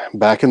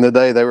 Back in the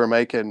day, they were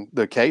making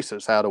the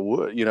cases out of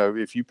wood.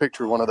 If you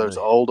picture one of those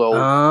old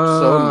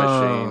sewing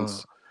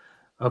machines.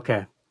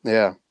 Okay.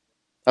 Yeah.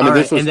 I mean,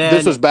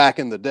 this was back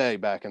in the day.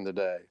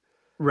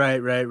 Right.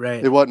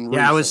 It wasn't recent.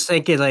 Yeah, I was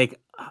thinking, like,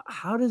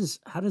 how does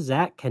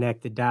that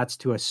connect the dots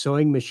to a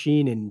sewing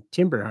machine and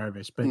timber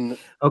harvest? But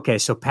okay,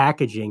 so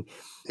packaging.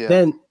 Yeah.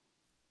 Then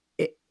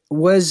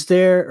is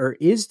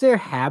there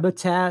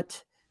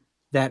habitat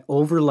that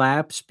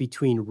overlaps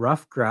between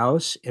ruffed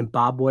grouse and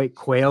bobwhite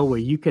quail where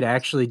you could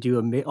actually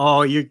do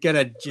you're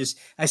gonna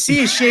I see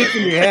you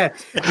shaking your head.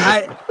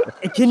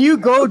 Can you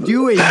go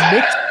do a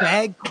mixed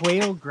bag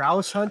quail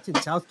grouse hunt in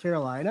South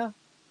Carolina?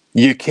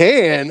 You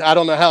can. I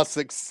don't know how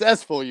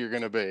successful you're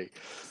going to be.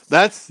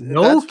 That's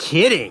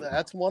kidding.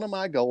 That's one of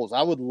my goals.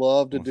 I would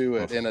love to do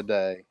it in a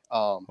day.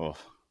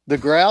 The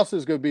grouse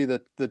is going to be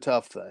the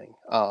tough thing.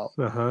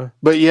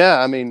 But yeah,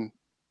 I mean,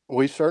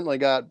 we certainly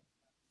got,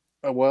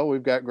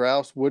 we've got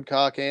grouse,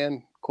 woodcock,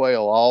 and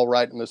quail all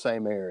right in the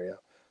same area.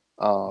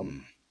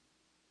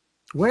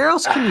 Where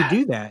else can you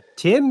do that?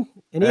 Tim,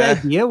 any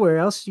idea where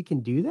else you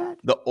can do that?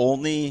 The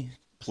only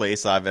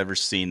place I've ever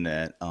seen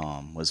that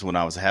was when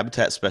I was a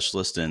habitat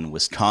specialist in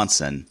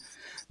Wisconsin.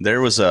 There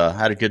was I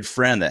had a good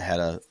friend that had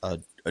a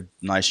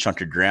nice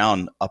chunk of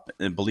ground up,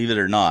 and believe it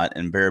or not,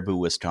 in Baraboo,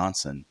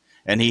 Wisconsin.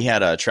 And he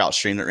had a trout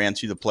stream that ran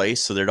through the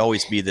place. So there'd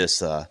always be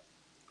this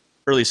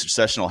early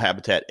successional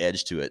habitat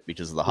edge to it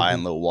because of the high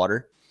and low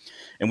water.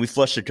 And we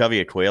flushed a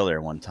covey of quail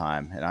there one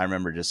time. And I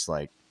remember it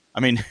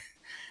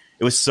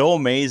was so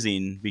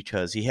amazing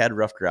because he had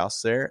ruffed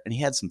grouse there and he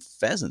had some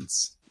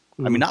pheasants.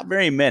 I mean, not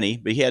very many,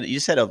 but he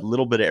just had a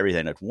little bit of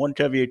everything. Like one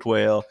covey of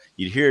quail,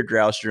 you'd hear a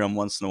grouse drum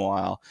once in a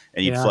while,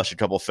 and you'd flush a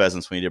couple of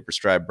pheasants when you did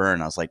prescribed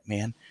burn. I was like,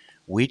 man,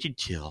 we could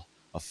kill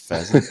a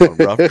pheasant, a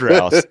ruffed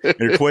grouse,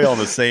 and a quail on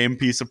the same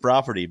piece of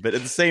property. But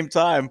at the same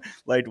time,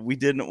 like we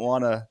just didn't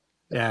want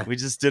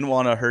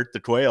to hurt the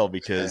quail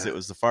because it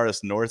was the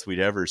farthest north we'd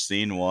ever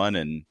seen one,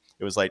 and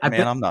it was like,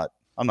 I'm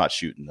not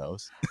shooting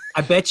those.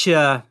 I bet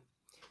you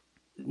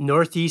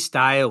Northeast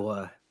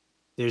Iowa,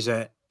 there's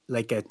a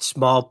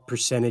small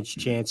percentage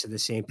chance of the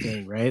same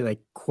thing, right?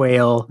 Like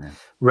quail,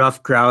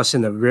 ruffed grouse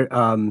in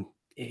the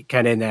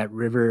kind of in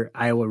that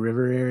Iowa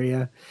River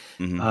area.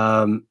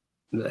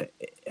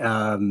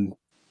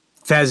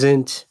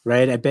 Pheasant,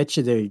 right? I bet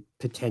you they're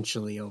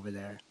potentially over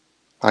there.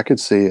 I could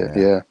see it.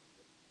 Yeah.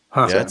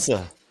 Huh.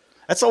 Yeah,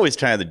 that's always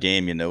kind of the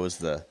game, is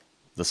the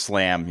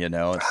slam,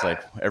 it's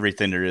like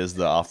everything there is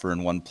to offer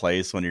in one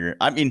place when we're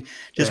at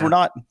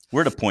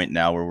a point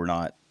now where we're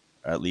not,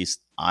 or at least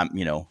I'm,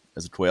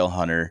 as a quail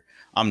hunter,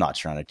 I'm not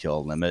trying to kill a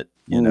limit,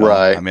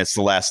 Right. I mean, it's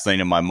the last thing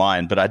in my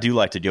mind, but I do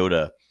like to go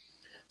to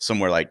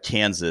somewhere like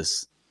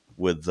Kansas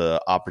with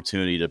the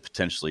opportunity to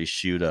potentially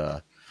shoot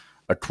a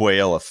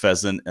quail, a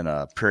pheasant, and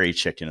a prairie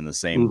chicken in the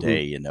same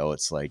day.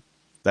 It's like,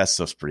 that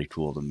stuff's pretty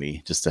cool to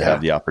me just to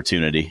have the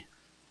opportunity.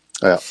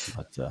 Yeah.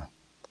 But,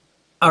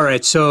 all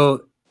right.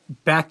 So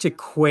back to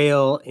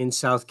quail in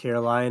South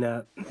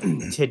Carolina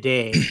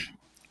today.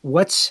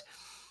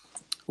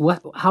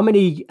 How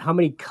many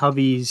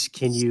coveys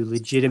can you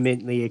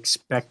legitimately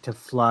expect to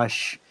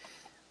flush?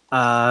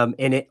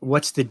 And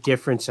what's the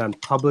difference on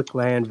public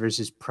land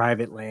versus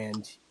private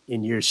land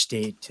in your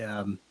state?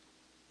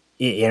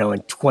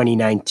 In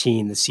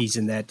 2019, the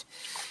season that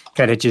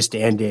kind of just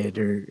ended,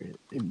 or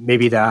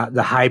maybe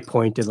the high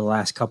point of the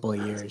last couple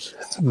of years?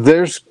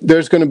 There's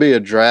going to be a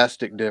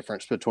drastic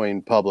difference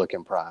between public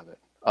and private.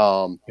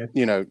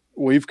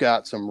 We've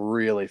got some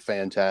really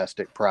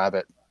fantastic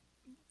private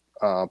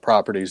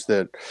properties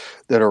that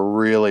are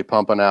really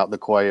pumping out the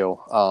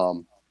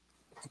quail.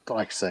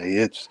 Like I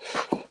say,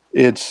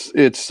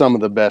 it's some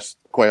of the best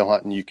quail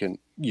hunting you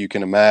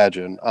can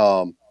imagine.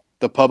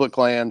 The public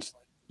lands,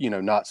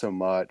 not so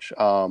much.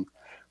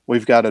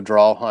 We've got a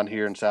draw hunt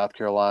here in South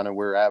Carolina.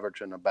 We're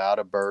averaging about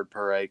a bird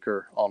per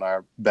acre on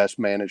our best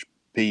managed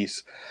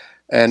piece,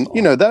 and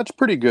that's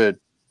pretty good.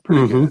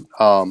 Good.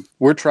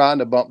 We're trying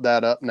to bump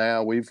that up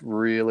now. We've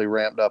really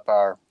ramped up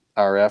our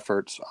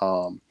efforts.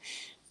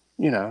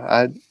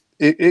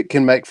 It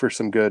can make for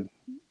some good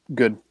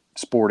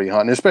sporty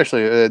hunting,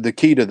 especially the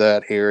key to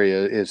that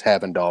area is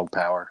having dog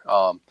power.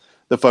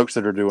 The folks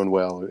that are doing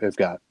well have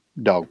got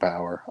dog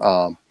power.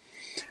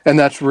 And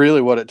that's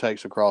really what it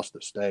takes across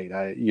the state.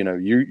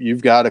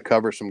 You've got to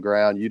cover some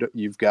ground.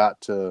 You've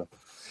got to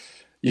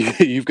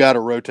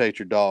rotate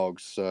your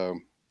dogs. So,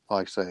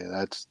 like I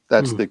say,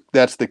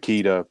 that's the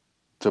key to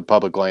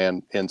public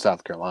land in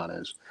South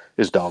Carolina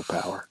is dog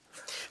power.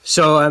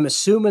 So I'm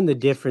assuming the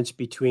difference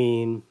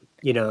between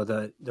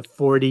the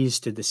 40s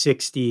to the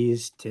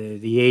 60s to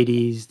the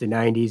 80s, the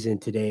 90s,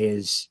 and today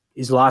is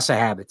loss of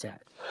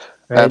habitat.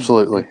 Right?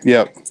 Absolutely.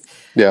 Yep.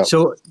 Yeah.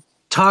 So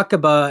talk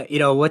about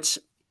what's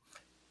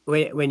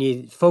when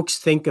you folks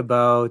think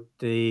about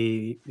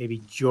the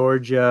maybe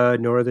Georgia,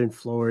 northern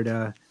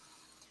Florida,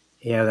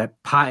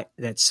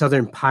 that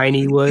southern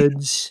piney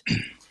woods.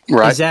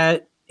 Right.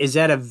 Is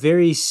that a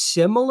very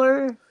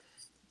similar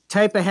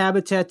type of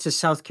habitat to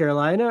South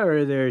Carolina,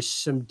 or there's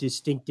some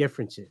distinct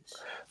differences?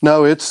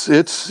 No, it's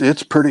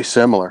pretty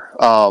similar.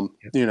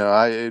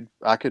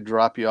 I could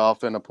drop you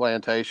off in a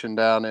plantation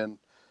down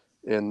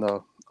in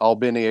the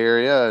Albany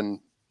area and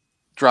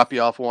drop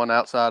you off one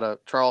outside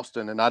of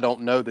Charleston, and I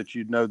don't know that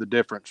you'd know the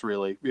difference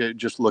really,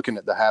 just looking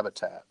at the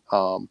habitat.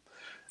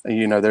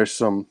 There's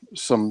some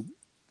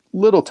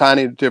little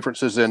tiny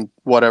differences in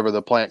whatever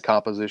the plant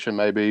composition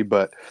may be,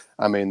 but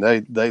I mean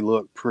they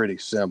look pretty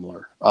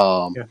similar.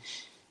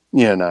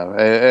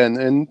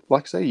 And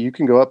like I say, you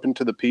can go up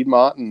into the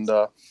Piedmont and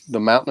the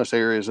mountainous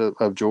areas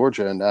of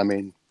Georgia, and I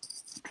mean,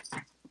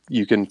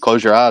 you can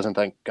close your eyes and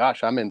think,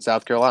 "Gosh, I'm in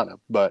South Carolina."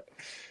 But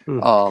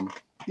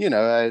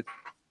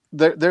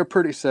they're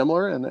pretty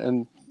similar,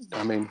 and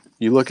I mean,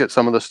 you look at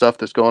some of the stuff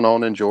that's going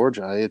on in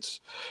Georgia.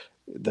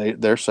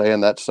 They're saying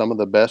that's some of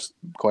the best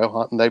quail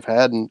hunting they've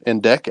had in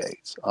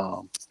decades.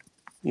 But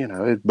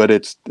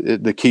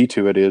the key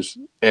to it is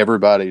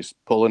everybody's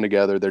pulling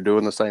together. They're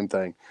doing the same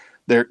thing.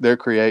 They're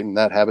creating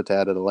that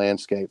habitat at a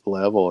landscape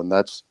level, and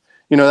that's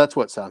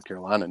what South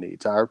Carolina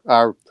needs.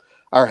 Our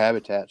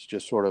habitat's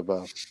just sort of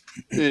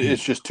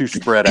it's just too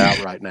spread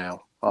out right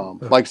now.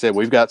 Like I said,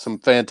 we've got some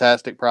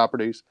fantastic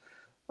properties,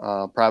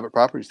 private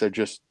properties.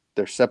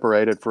 They're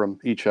separated from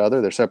each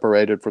other. They're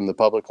separated from the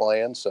public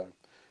land. So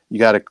you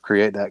got to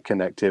create that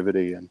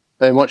connectivity,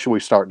 and once we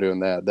start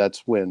doing that,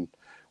 that's when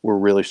we'll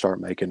really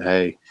start making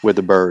hay with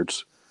the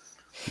birds.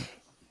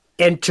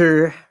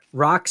 Enter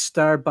rock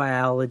star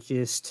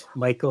biologist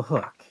Michael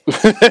Hook.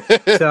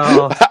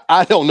 So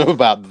I don't know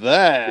about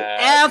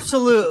that.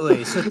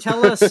 Absolutely. So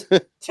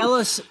tell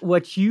us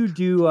what you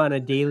do on a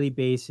daily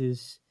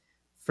basis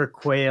for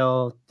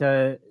quail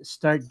to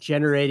start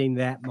generating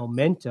that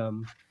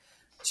momentum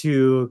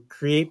to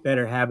create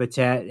better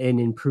habitat and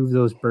improve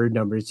those bird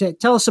numbers.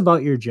 Tell us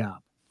about your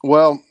job.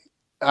 Well,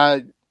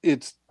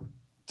 it's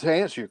to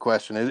answer your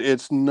question.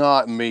 It's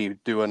not me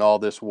doing all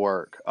this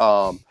work.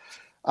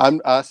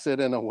 I sit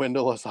in a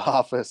windowless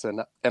office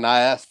and I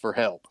ask for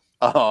help.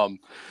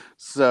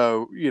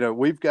 So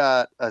we've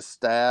got a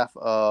staff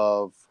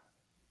of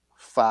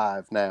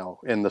 5 now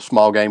in the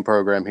small game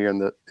program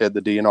here at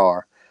the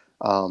DNR.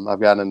 I've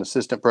got an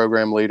assistant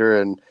program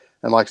leader, and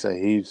like I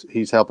say,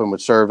 he's helping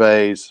with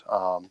surveys,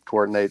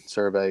 coordinating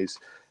surveys.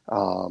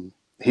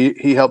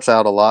 He helps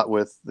out a lot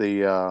with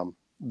the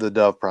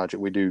dove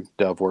project. We do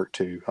dove work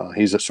too.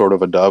 He's a sort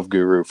of a dove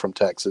guru from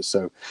Texas.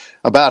 So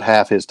about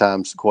half his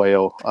time's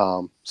quail.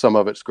 Some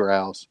of it's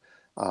grouse.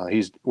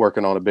 He's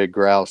working on a big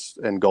grouse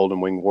and golden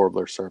wing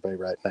warbler survey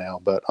right now.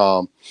 But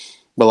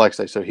like I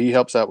say, so he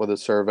helps out with the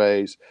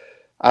surveys.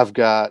 I've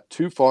got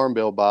 2 farm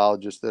bill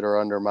biologists that are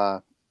under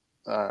my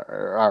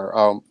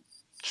our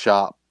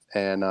shop,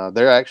 and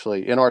they're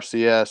actually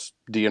NRCS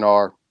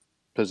DNR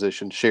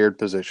positions, shared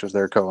positions.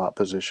 They're co-op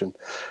position.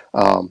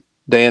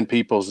 Dan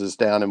Peoples is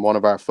down in one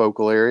of our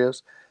focal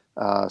areas,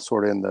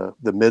 sort of in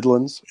the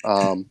Midlands.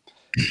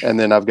 And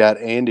then I've got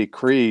Andy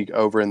Krieg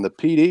over in the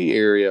PD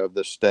area of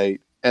the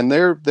state, and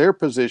their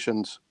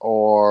positions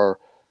are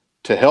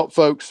to help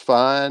folks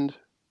find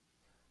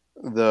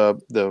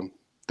the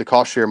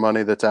cost share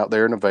money that's out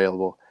there and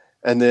available,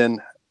 and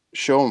then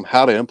show them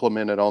how to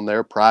implement it on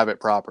their private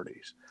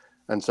properties.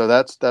 And so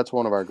that's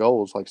one of our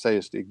goals, like I say,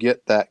 is to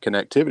get that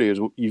connectivity. Is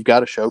you've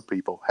got to show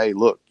people, hey,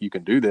 look, you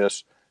can do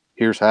this.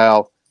 Here's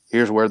how.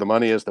 Here's where the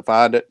money is to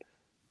find it.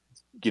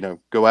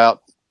 Go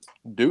out,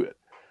 do it.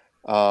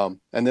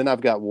 And then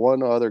I've got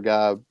one other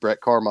guy,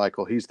 Brett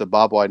Carmichael. He's the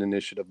Bob White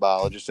Initiative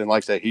biologist, and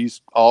like I say,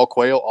 he's all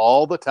quail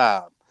all the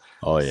time.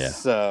 Oh yeah.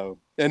 So,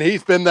 and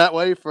he's been that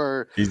way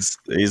for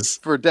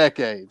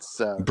decades.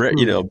 So Brett,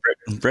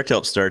 Brett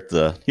helped start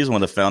he's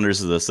one of the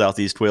founders of the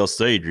Southeast Quail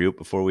Study Group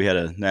before we had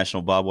a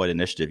national Bob White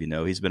Initiative.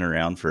 He's been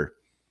around for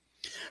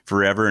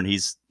forever, and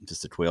he's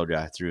just a quail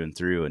guy through and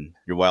through. And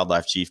your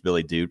wildlife chief,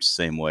 Billy Dooch,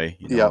 same way,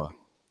 a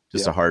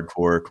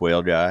hardcore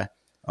quail guy.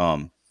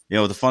 The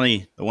one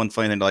funny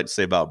thing I like to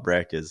say about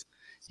Breck is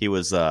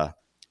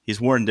he's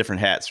worn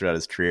different hats throughout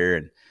his career.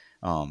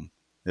 And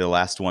the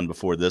last one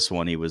before this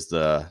one, he was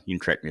you can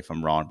correct me if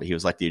I'm wrong, but he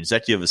was like the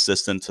executive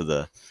assistant to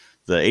the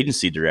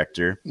agency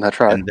director. That's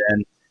right. And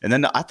then And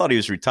then I thought he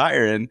was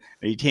retiring.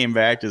 And he came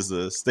back as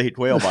a state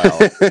quail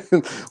biologist.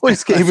 Well,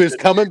 he was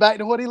coming back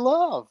to what he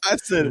loved. I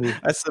said,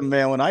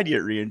 man, when I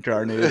get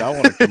reincarnated, I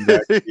want to come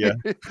back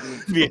to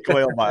be a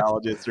quail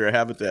biologist or a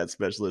habitat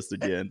specialist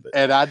again. But,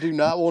 and I do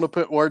not want to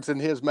put words in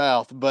his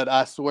mouth, but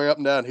I swear up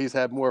and down, he's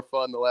had more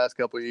fun the last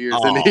couple of years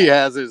than he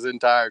has his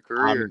entire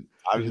career.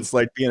 I'm just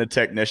like being a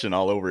technician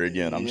all over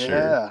again. I'm sure,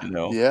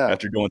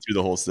 after going through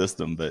the whole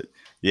system. But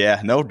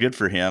yeah, no, good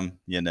for him.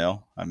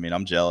 I mean,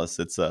 I'm jealous.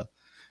 That's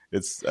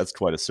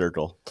quite a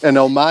circle. And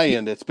on my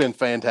end, it's been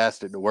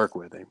fantastic to work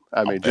with him.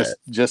 I mean, he's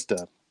just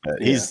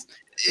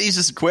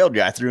a quail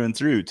guy through and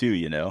through too,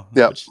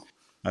 Yep. Which,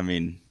 I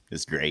mean,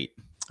 is great.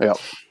 Yep.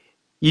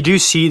 You do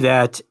see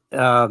that,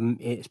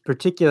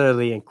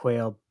 particularly in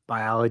quail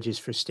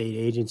biologists for state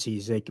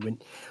agencies, like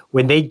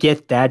when they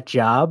get that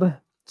job,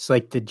 it's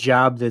like the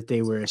job that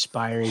they were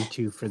aspiring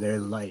to for their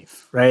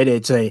life, right?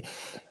 It's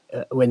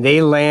when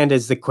they land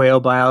as the quail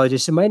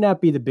biologist, it might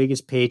not be the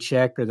biggest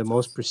paycheck or the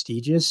most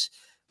prestigious,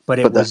 but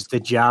it was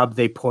the job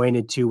they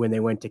pointed to when they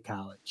went to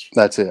college.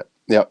 That's it.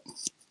 Yep.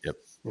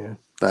 Yeah.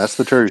 That's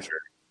the truth.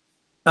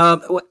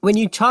 When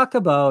you talk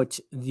about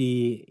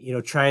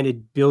trying to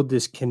build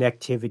this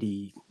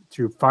connectivity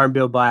through farm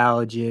bill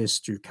biologists,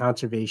 through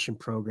conservation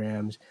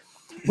programs,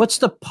 what's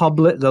the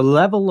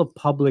level of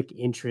public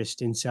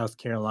interest in South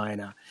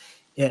Carolina?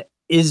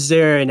 Is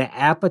there an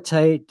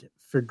appetite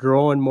for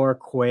growing more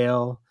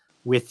quail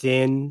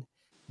within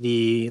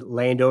the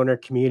landowner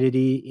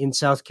community in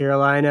South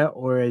Carolina,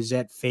 or has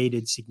that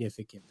faded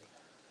significantly?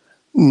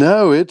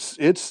 No, it's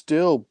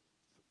still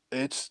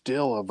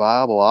a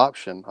viable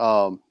option.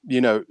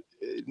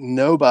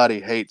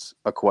 Nobody hates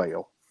a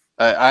quail.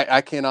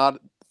 I cannot.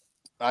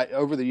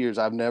 Over the years,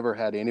 I've never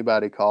had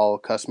anybody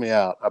cuss me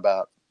out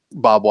about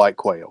bobwhite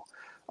quail.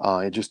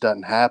 It just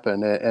doesn't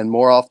happen. And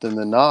more often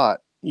than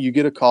not, you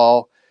get a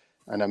call,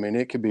 and I mean,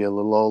 it could be a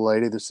little old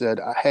lady that said,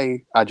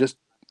 "Hey, I just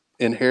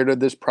inherited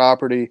this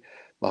property.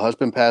 My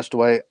husband passed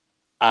away.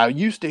 I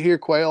used to hear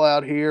quail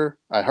out here.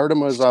 I heard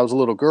them as I was a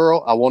little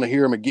girl. I want to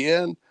hear them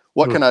again.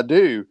 What can I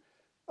do?"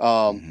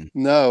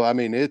 No, I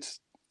mean, it's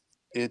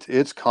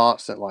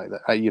constant like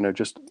that.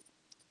 Just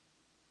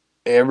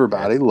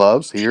everybody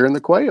loves hearing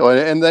the quail,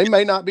 and they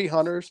may not be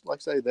hunters. Like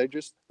I say, they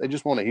just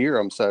want to hear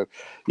them. So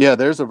yeah,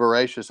 there's a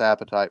voracious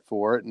appetite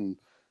for it. And,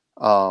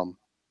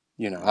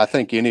 I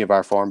think any of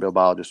our farm bill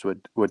biologists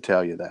would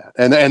tell you that,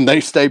 and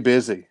they stay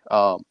busy.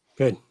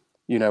 Good.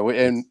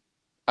 And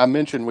I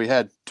mentioned we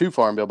had 2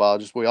 farm bill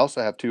biologists. We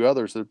also have 2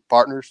 others that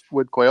partners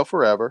with Quail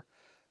Forever.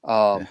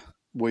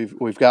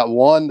 We've got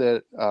one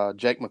that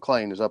Jake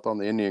McLean is up on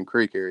the Indian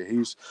Creek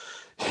area.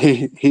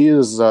 He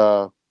is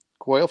a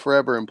Quail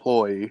Forever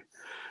employee,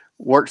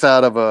 works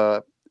out of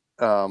a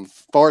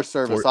Forest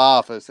Service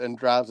office and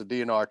drives a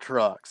DNR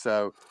truck.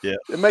 So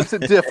it makes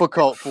it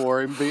difficult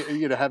for him,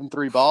 having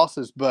 3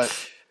 bosses. But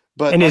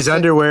and his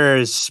underwear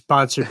is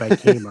sponsored by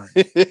Kmart.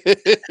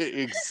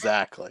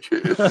 Exactly.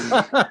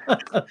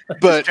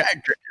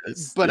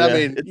 but I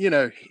mean,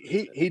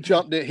 he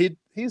jumped in.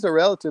 He's a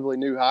relatively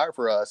new hire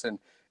for us, and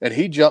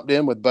he jumped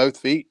in with both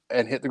feet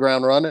and hit the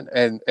ground running.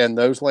 And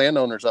those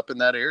landowners up in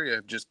that area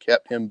have just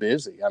kept him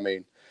busy. I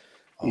mean,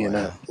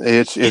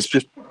 it's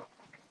just.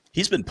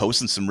 He's been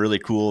posting some really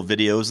cool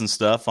videos and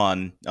stuff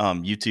on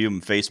YouTube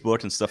and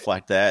Facebook and stuff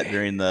like that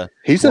during the.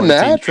 He's a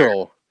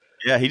natural.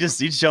 Yeah, he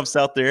jumps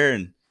out there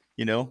and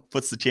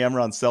puts the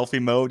camera on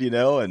selfie mode,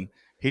 and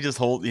he just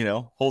holds it.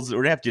 We're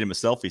gonna have to get him a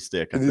selfie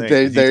stick. I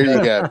think. There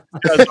you go.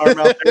 His arm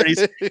out there.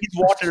 He's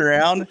walking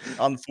around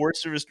on the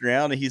Forest Service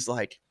ground, and he's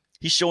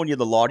showing you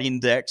the logging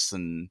decks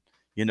and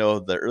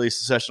the early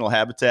successional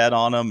habitat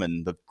on them,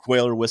 and the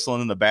quail are whistling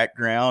in the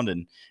background,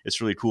 and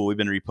it's really cool. We've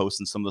been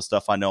reposting some of the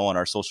stuff I know on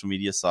our social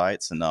media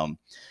sites, and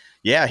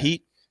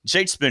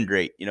Jake's been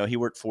great. He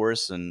worked for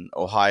us in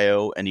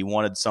Ohio, and he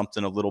wanted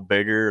something a little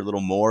bigger, a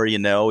little more. He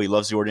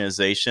loves the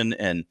organization,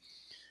 and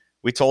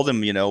we told him,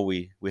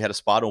 we had a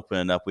spot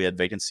opening up. We had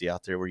vacancy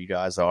out there where you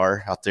guys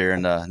are out there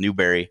in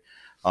Newberry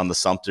on the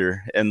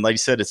Sumter, and like you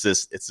said, it's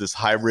this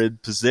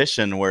hybrid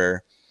position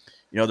where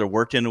they're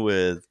working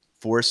with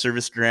Forest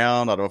Service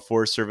ground out of a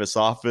Forest Service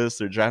office.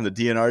 They're driving the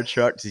DNR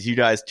truck because you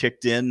guys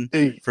kicked in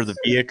for the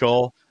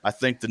vehicle. I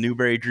think the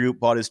Newberry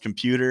group bought his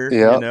computer.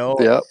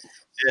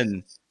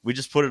 And we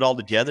just put it all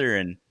together,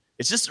 and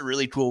it's just a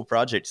really cool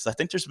project. So I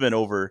think there's been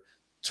over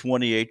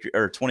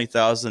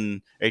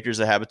 20,000 acres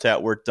of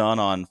habitat work done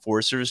on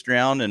Forest Service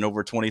ground, and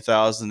over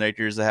 20,000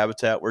 acres of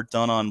habitat work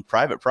done on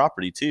private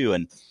property too,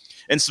 and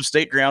some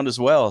state ground as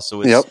well.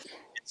 So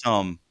it's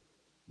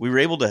we were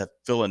able to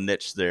fill a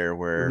niche there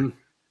where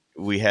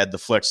we had the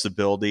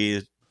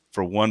flexibility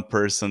for one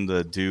person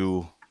to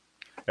do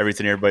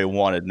everything everybody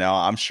wanted. Now,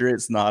 I'm sure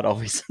it's not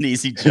always an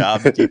easy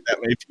job to keep that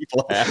many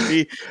people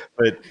happy,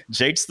 but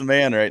Jake's the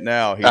man right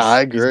now.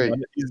 I agree.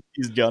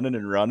 He's gunning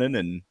and running,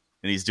 and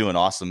he's doing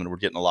awesome, and we're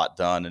getting a lot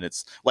done. And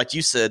it's like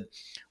you said,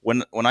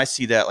 when I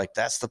see that, like,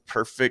 that's the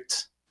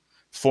perfect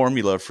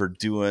formula for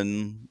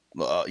doing,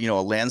 a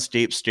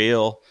landscape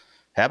scale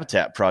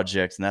habitat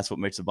project. And that's what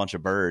makes a bunch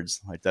of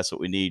birds. Like, that's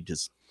what we need.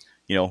 Because,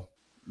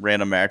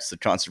 random acts of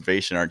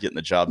conservation aren't getting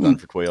the job done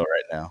for quail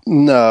right now.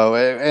 No,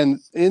 and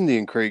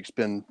Indian Creek's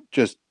been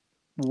just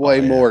way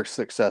Oh, yeah. more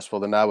successful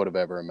than I would have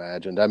ever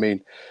imagined. I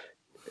mean,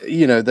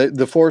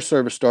 the Forest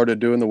Service started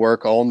doing the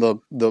work on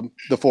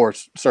the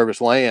Forest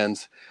Service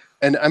lands,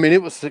 and I mean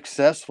it was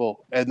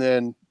successful. And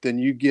then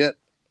you get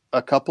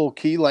a couple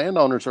key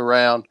landowners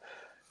around.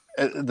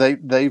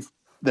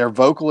 They're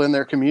vocal in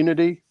their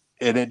community,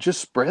 and it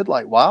just spread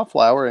like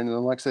wildflower. And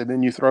then, like I said,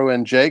 then you throw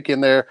in Jake in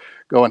there,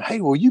 going,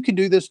 "Hey, well, you can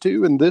do this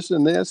too, and this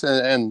and this."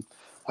 And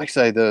like I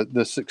say,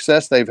 the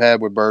success they've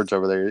had with birds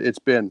over there, it's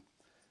been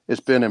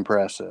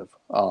impressive.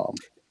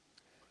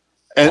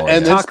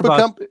 And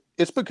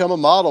it's become a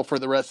model for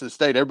the rest of the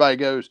state. Everybody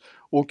goes,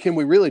 "Well, can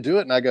we really do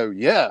it?" And I go,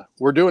 "Yeah,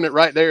 we're doing it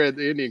right there at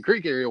the Indian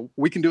Creek area.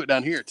 We can do it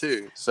down here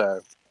too."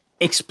 So,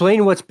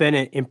 explain what's been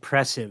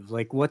impressive.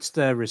 Like, what's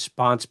the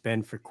response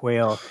been for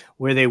quail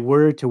where they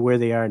were to where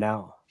they are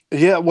now?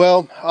 Yeah,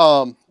 well,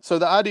 so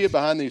the idea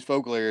behind these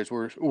focal areas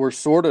were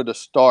sort of to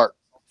start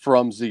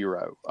from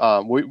zero.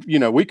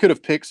 We could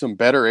have picked some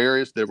better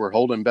areas that were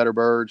holding better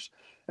birds,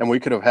 and we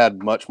could have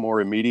had much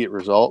more immediate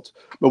results.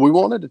 But we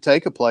wanted to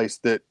take a place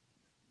that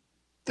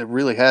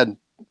really had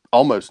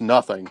almost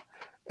nothing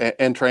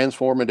and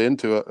transform it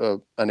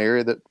into an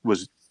area that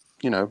was,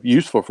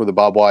 useful for the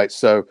bobwhites.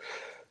 So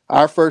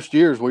our first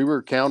years, we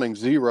were counting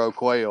 0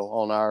 quail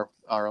on our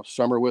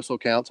summer whistle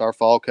counts, our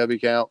fall covey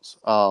counts.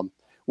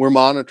 We're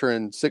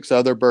monitoring 6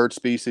 other bird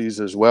species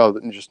as well,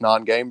 just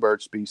non-game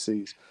bird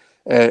species.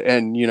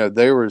 And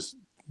there was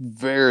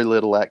very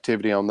little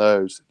activity on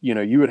those.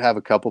 You would have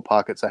a couple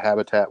pockets of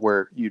habitat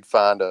where you'd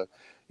find a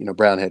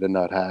brown-headed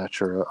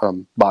nuthatch or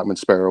Bachman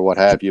sparrow, or what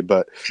have you.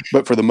 But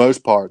for the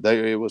most part,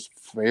 it was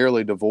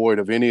fairly devoid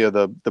of any of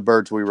the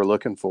birds we were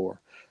looking for.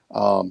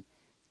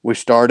 We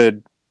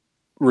started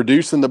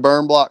reducing the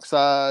burn block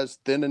size,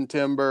 thinning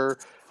timber,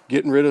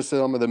 getting rid of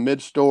some of the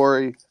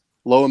mid-story.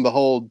 Lo and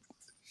behold,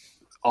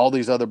 all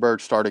these other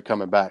birds started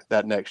coming back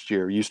that next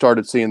year. You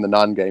started seeing the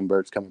non-game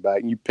birds coming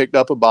back, and you picked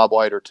up a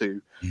bobwhite or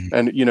two.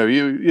 And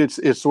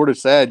it's sort of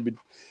sad, but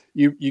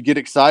you get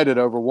excited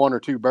over 1 or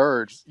 2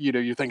 birds.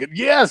 You're thinking,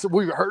 yes,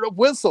 we heard a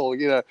whistle.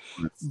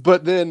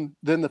 But then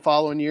the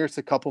following year it's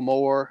a couple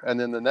more, and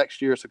then the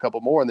next year it's a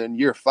couple more, and then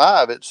year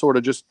 5 it sort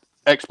of just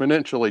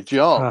exponentially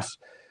jumps,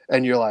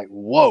 and you're like,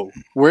 whoa,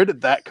 where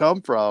did that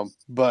come from?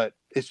 But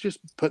it's just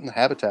putting the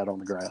habitat on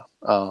the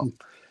ground.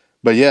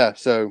 But yeah,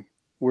 so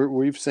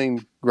we've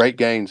seen great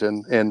gains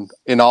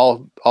in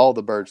all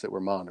the birds that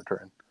we're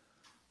monitoring.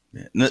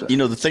 Yeah. So,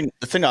 the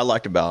thing I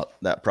liked about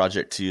that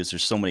project too is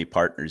there's so many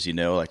partners.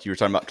 Like you were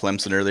talking about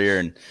Clemson earlier,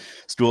 and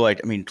school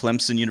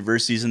Clemson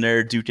University's in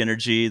there, Duke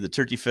Energy, the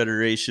Turkey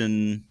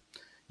Federation,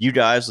 you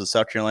guys, the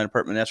South Carolina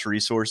Department of Natural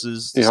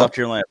Resources, the South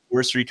Carolina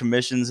Forestry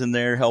Commission's in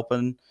there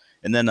helping,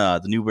 and then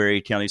the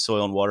Newberry County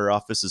Soil and Water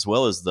Office, as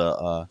well as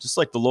the just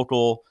like the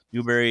local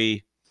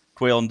Newberry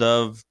Quail and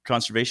Dove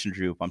Conservation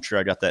Group. I'm sure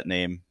I got that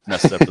name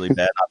messed up really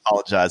bad. I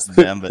apologize to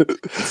them, but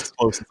it's as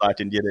close as I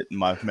can get it in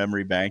my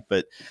memory bank.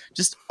 But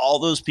just all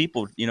those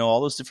people,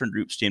 all those different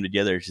groups came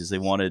together because they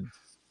wanted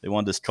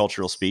this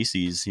cultural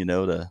species,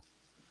 to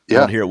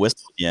hear it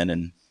whistle again,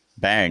 and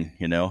bang,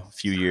 a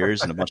few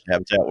years and a bunch of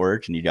habitat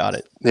work, and you got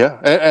it. Yeah,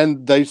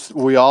 and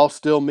we all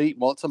still meet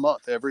once a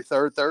month. Every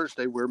third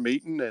Thursday we're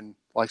meeting, and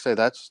like I say,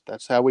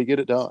 that's how we get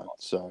it done.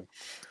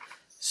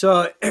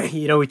 So,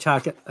 we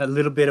talk a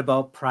little bit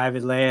about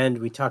private land.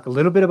 We talk a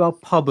little bit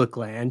about public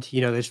land.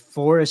 There's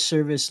Forest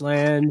Service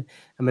land.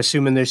 I'm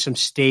assuming there's some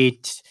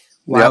state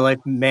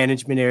wildlife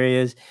management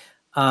areas.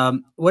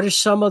 What are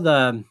some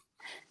of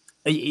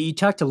you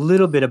talked a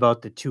little bit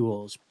about the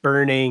tools,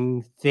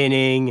 burning,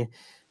 thinning.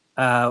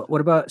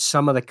 What about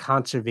some of the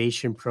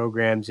conservation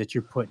programs that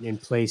you're putting in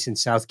place in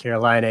South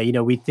Carolina?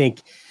 We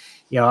think,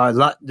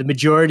 the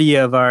majority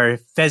of our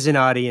pheasant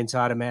audience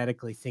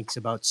automatically thinks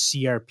about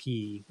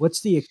CRP.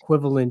 What's the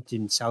equivalent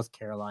in South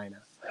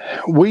Carolina?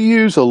 We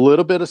use a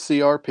little bit of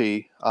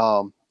CRP.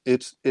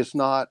 It's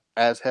not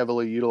as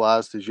heavily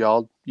utilized as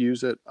y'all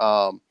use it.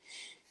 There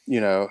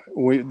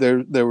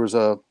was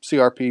a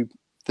CRP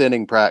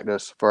thinning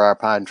practice for our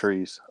pine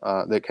trees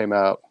that came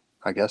out.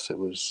 I guess it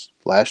was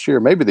last year,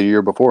 maybe the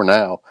year before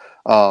now.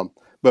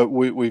 But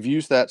we've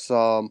used that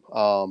some.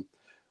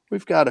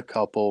 We've got a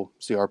couple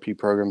CRP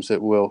programs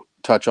that we'll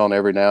touch on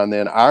every now and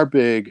then. Our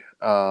big,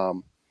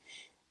 our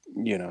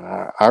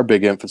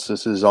big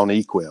emphasis is on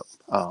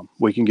EQIP.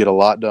 We can get a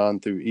lot done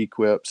through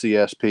EQIP,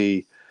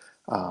 CSP.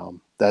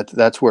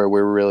 That's where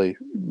we're really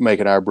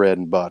making our bread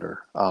and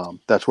butter.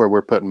 That's where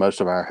we're putting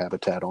most of our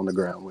habitat on the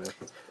ground with.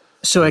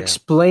 So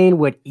explain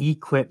what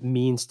EQIP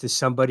means to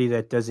somebody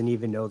that doesn't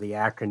even know the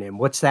acronym.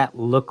 What's that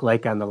look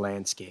like on the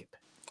landscape?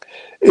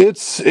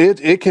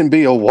 It can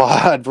be a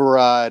wide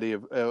variety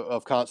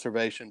of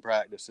conservation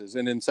practices,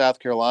 and in South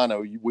Carolina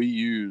we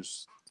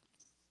use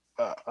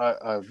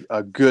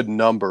a good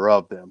number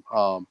of them.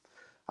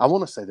 I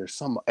want to say there's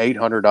some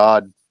 800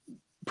 odd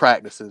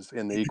practices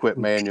in the EQIP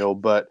manual,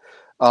 but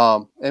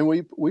and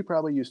we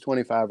probably use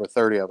 25 or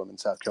 30 of them in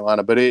South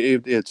Carolina. But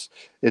it's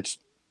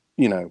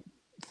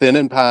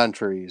thinning pine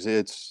trees.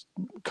 It's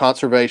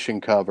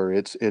conservation cover.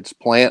 It's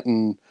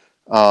planting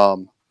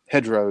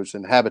hedgerows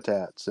and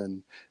habitats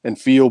and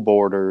field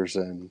borders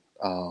and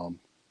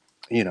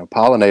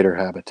pollinator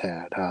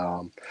habitat.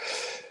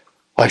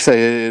 Like I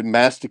say,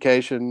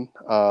 mastication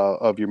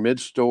of your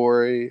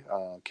mid-story,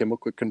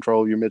 chemical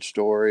control of your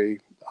mid-story.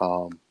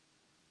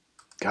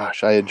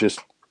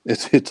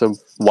 It's a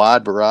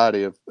wide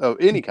variety of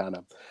any kind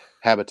of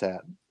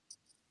habitat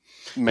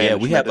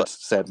management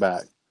that's set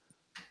back.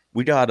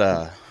 We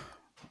got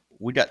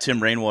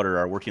Tim Rainwater,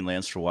 our working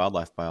landscape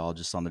wildlife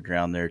biologist, on the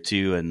ground there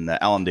too, in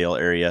the Allendale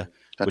area,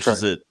 it was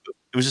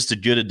just a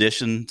good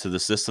addition to the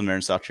system there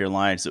in South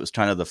Carolina. So it was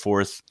kind of the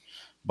fourth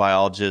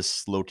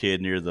biologist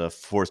located near the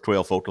fourth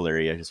quail focal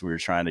area, because we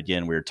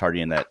were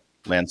targeting that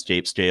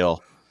landscape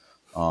scale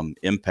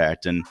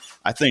impact. And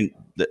I think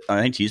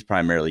he's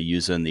primarily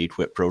using the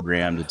EQIP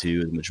program to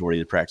do the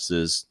majority of the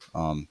practices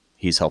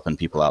he's helping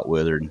people out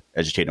with, or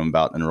educate them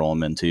about, and enroll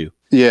them in too.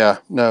 Yeah,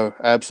 no,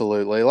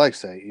 absolutely. Like I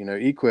say,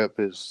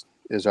 EQIP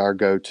is our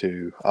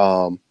go-to.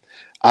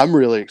 I'm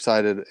really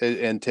excited,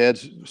 and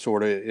Ted's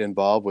sort of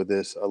involved with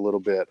this a little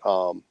bit.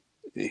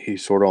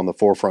 He's sort of on the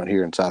forefront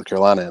here in South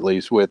Carolina, at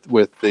least with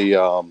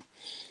the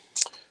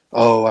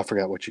I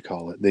forgot what you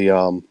call it,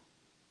 the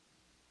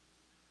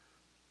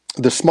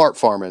smart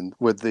farming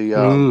with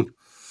the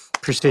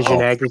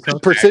precision agriculture.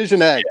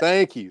 Precision ag.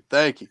 Thank you.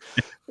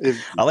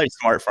 I like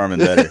smart farming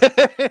better.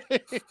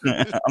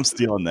 I'm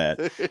stealing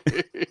that.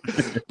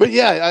 But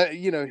yeah,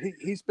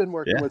 he's been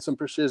working with some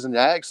precision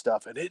ag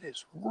stuff, and it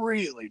is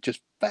really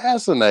just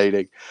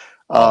fascinating.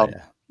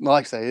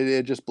 Like I say,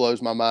 it just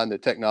blows my mind, the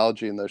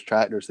technology in those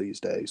tractors these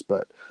days.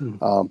 But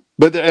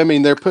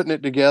they're putting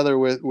it together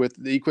with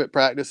the EQIP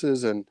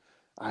practices, and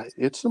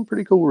it's some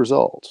pretty cool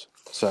results.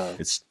 So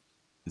it's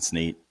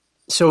neat.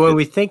 So when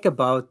we think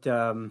about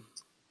the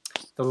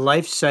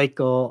life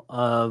cycle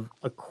of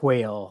a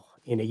quail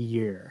in a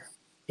year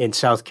in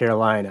South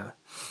Carolina,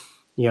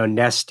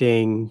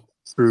 nesting,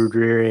 brood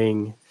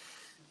rearing,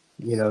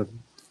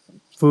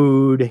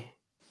 food,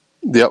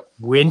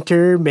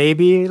 winter,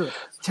 maybe.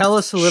 Tell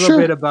us a little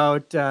bit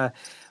about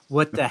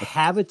what the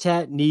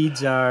habitat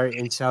needs are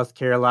in South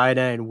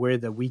Carolina and where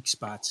the weak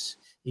spots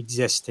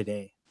exist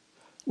today.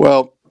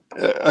 Well,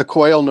 a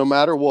quail, no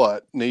matter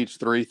what, needs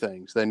three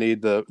things. They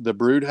need the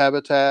brood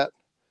habitat,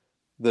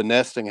 the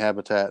nesting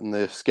habitat, and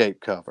the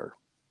escape cover.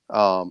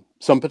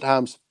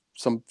 Sometimes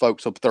some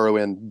folks will throw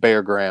in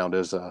bare ground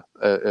as an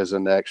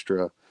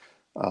extra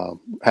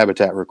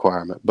habitat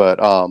requirement. But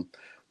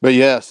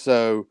yes,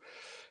 so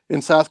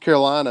in South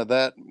Carolina,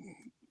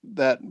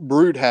 that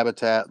brood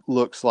habitat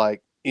looks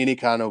like any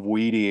kind of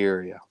weedy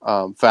area,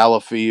 fallow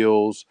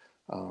fields,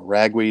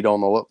 ragweed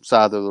on the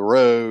side of the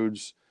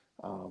roads,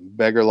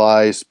 beggar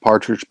lice,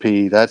 partridge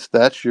pea.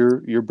 That's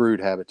your brood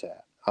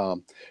habitat.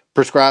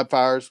 Prescribed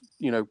fires,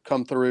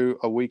 come through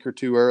a week or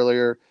two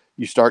earlier.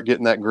 You start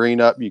getting that green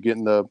up. You're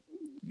getting the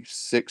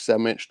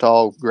 6-7 inch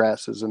tall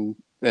grasses and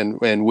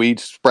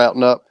weeds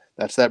sprouting up.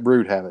 That's that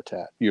brood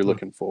habitat you're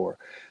looking for.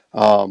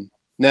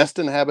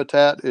 Nesting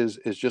habitat is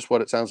just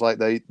what it sounds like.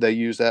 They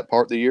use that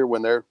part of the year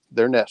when they're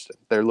nesting.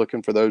 They're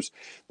looking for those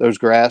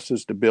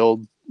grasses to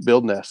build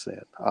nests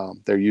in.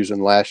 They're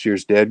using last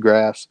year's dead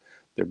grass.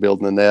 They're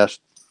building a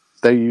nest.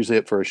 They use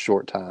it for a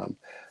short time.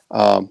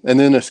 And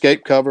then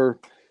escape cover,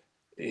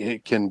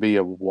 it can be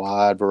a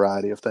wide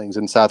variety of things.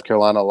 In South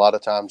Carolina, a lot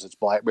of times it's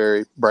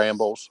blackberry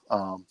brambles.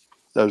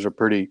 Those are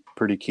pretty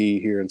key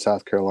here in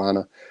South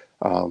Carolina.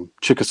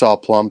 Chickasaw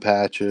plum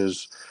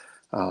patches.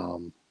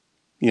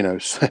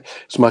 As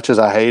much as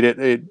I hate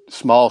it,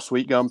 small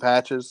sweet gum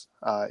patches.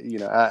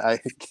 I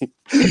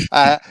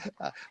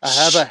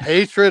have a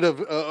hatred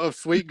of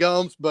sweet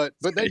gums, but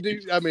they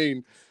do. I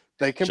mean,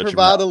 they can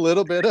provide a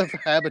little bit of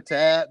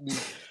habitat.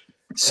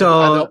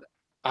 So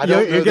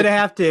you're going to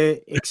have to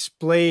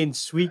explain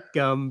sweet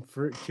gum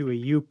to a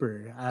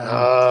Youper.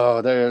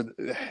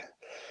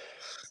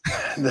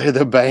 They're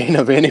the bane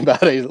of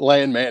anybody's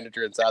land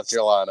manager in South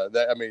Carolina.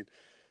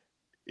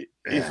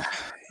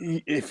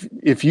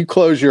 If you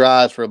close your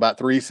eyes for about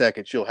 3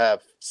 seconds, you'll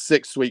have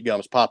 6 sweet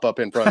gums pop up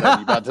in front of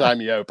you by the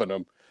time you open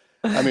them.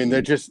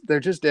 They're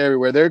just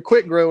everywhere. They're a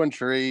quick growing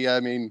tree.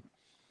 They're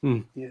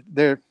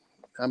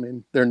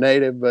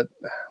native, but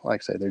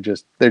like I say, they're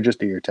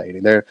just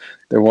irritating. They're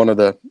one of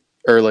the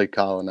early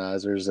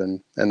colonizers,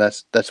 and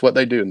that's what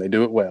they do, and they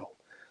do it well.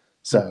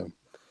 So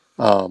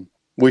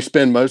we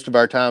spend most of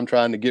our time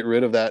trying to get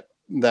rid of that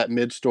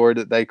mid-story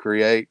that they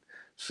create.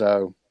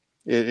 So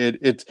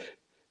it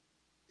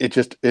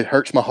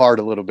hurts my heart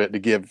a little bit to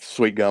give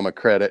sweet gum a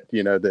credit,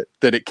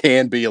 that it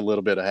can be a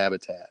little bit of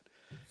habitat.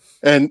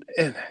 And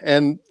at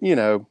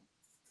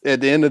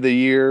the end of the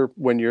year,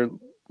 when you're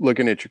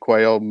looking at your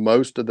quail,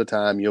 most of the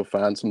time you'll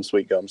find some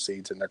sweet gum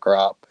seeds in their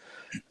crop.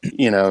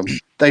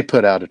 They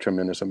put out a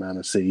tremendous amount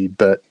of seed,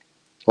 but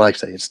like I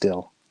say, it's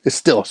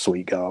still a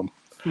sweet gum.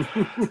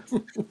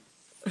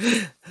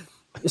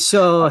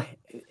 So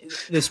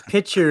this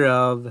picture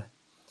of,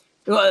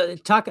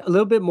 talk a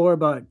little bit more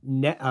about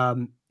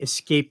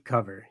escape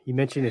cover. You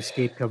mentioned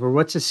escape cover.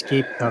 What's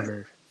escape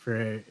cover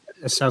for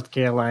a South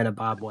Carolina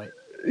bobwhite?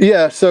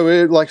 Yeah, so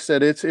like I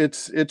said,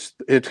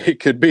 it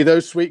could be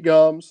those sweet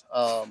gums.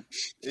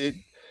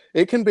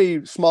 It can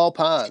be small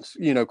pines,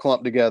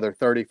 clumped together,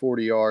 30,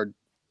 40-yard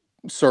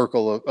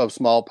circle of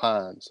small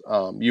pines.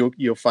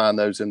 You'll find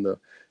those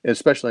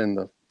especially in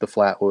the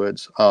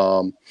flatwoods.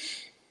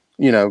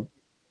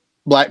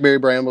 Blackberry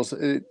brambles.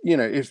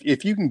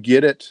 If you can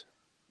get it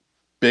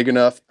big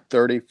enough,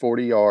 30,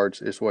 40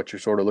 yards is what you're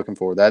sort of looking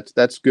for.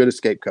 That's good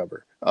escape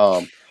cover.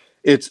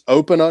 It's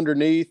open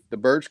underneath. The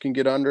birds can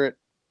get under it.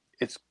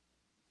 It's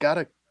got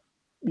a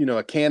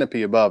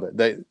canopy above it.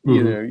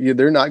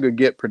 They're not going to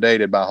get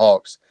predated by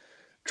hawks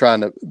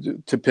trying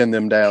to pin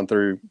them down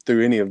through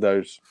any of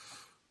those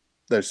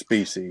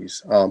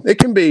species. It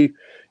can be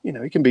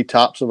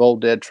tops of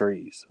old dead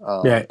trees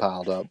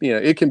piled up.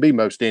 It can be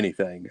most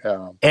anything.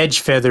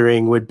 Edge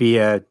feathering would be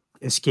a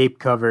escape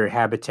cover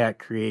habitat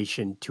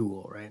creation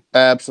tool, right?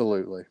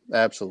 Absolutely.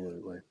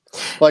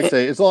 Like I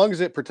say, as long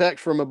as it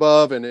protects from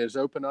above and is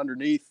open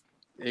underneath,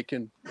 it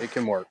can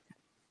work.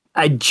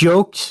 I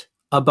joked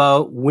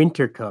about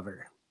winter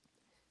cover.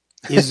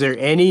 Is there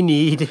any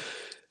need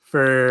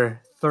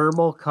for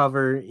thermal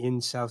cover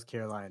in South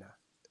Carolina?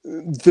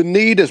 The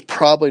need is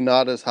probably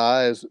not as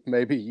high as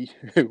maybe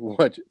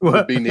what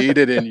would be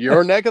needed in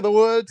your neck of the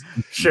woods.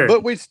 Sure.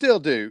 But we still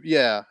do.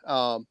 Yeah.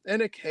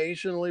 And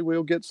occasionally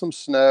we'll get some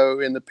snow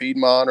in the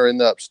Piedmont or in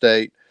the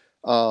upstate.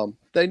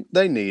 They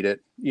need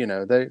it.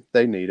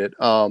 They need it.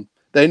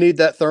 They need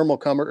that thermal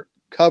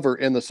cover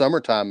in the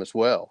summertime as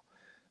well.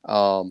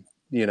 On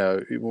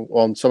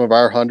some of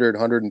our 100,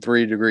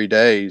 103 degree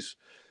days,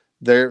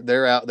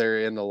 they're out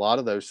there in a lot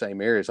of those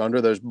same areas, under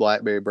those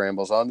blackberry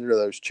brambles, under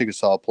those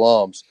Chickasaw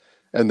plums,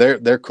 and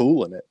they're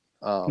cooling it.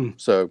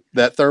 So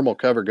that thermal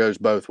cover goes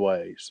both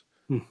ways.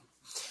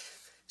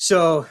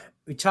 So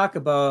we talk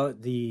about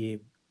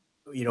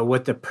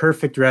what the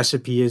perfect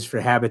recipe is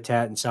for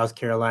habitat in South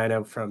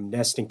Carolina, from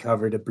nesting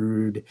cover to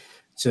brood,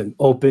 some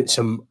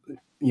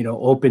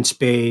open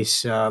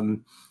space,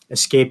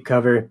 escape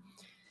cover.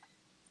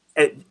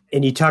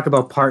 And you talk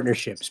about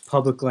partnerships,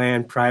 public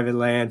land, private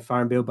land,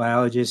 farm bill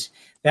biologists.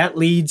 That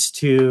leads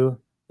to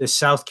the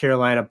South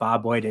Carolina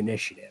Bobwhite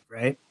Initiative,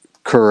 right?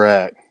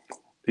 Correct.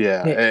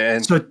 Yeah.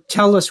 And so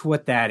tell us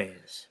what that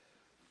is.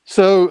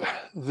 So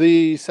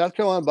the South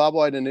Carolina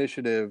Bobwhite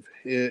Initiative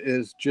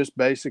is just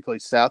basically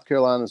South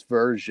Carolina's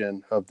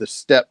version of the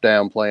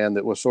step-down plan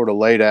that was sort of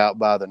laid out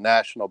by the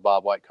National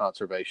Bobwhite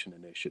Conservation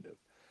Initiative.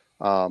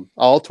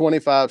 All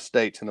 25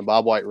 states in the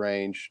Bobwhite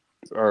range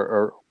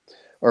are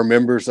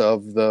members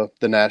of the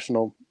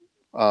national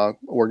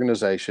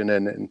organization.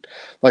 And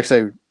like I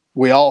say,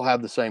 we all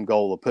have the same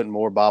goal of putting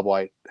more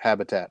bobwhite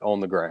habitat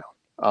on the ground.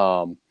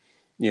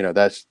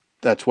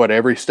 That's what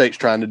every state's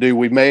trying to do.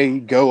 We may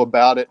go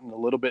about it in a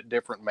little bit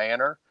different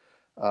manner.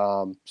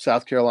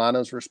 South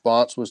Carolina's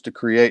response was to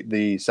create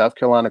the South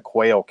Carolina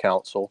Quail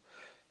Council,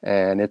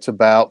 and it's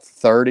about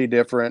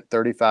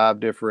 35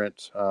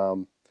 different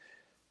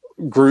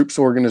groups,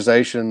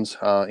 organizations,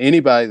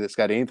 anybody that's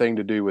got anything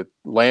to do with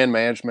land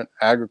management,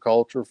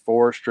 agriculture,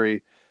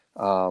 forestry,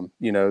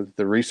 the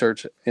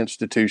research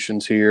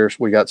institutions here. So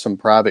we got some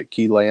private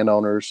key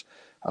landowners,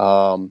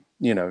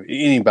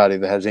 anybody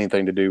that has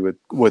anything to do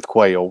with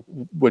quail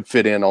would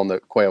fit in on the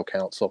Quail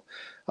Council.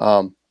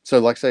 So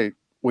like I say,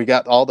 we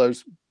got all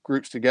those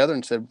groups together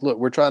and said, look,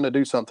 we're trying to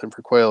do something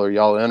for quail. Are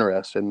y'all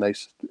interested? And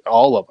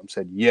all of them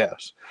said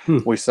yes.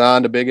 We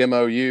signed a big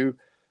MOU.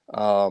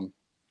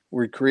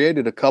 We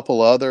created a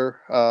couple other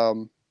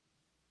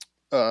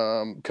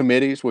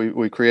committees.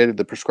 We created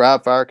the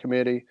Prescribed Fire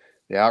Committee,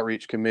 the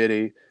Outreach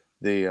Committee,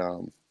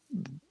 the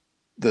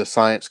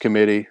Science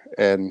Committee,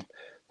 and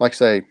like I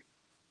say,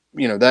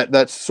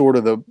 that's sort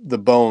of the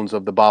bones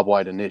of the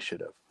Bobwhite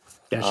Initiative.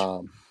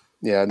 Gotcha.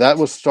 That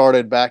was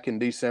started back in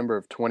December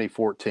of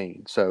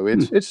 2014, so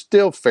it's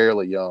still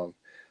fairly young.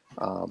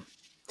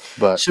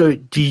 But so,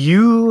 do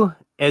you,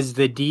 as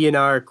the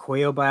DNR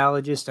quail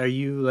biologist, are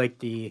you like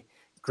the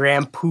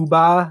grand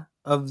poobah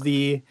of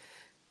the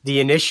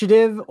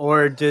initiative,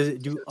 or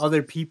do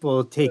other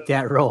people take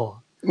that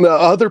role? No,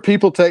 other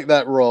people take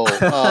that role.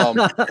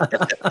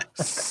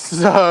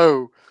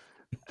 So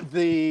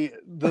the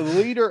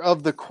leader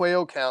of the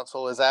Quail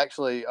Council is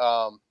actually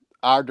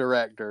our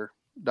director,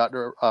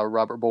 Dr.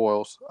 Robert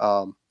Boyles.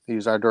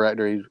 He's our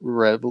director. He's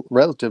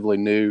relatively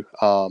new,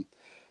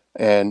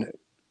 and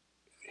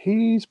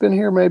he's been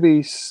here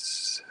maybe,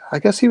 I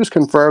guess he was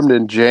confirmed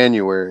in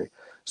January.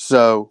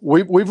 So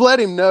we've let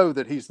him know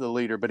that he's the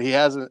leader, but he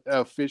hasn't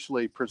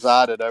officially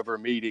presided over a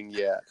meeting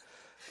yet.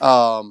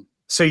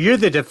 So you're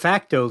the de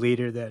facto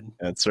leader then?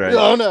 That's right.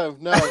 No.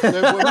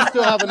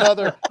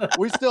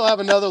 We still have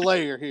another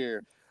layer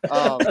here.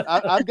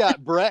 I've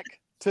got Breck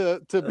to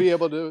be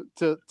able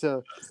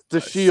to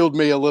shield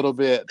me a little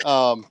bit.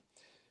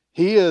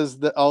 He is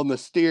on the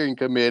steering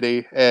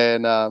committee,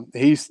 and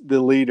he's the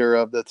leader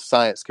of the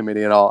science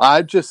committee and all.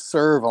 I just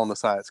serve on the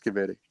science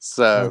committee.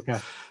 So. Okay.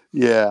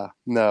 Yeah,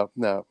 no.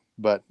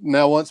 But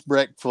now once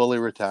Breck fully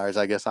retires,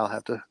 I guess I'll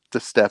have to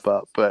step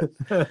up.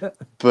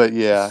 But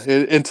yeah,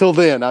 until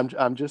then,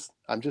 I'm just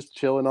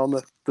chilling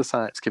on the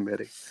science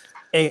committee.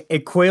 A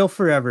Quail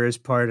Forever is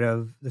part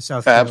of the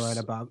South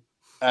Carolina Bob.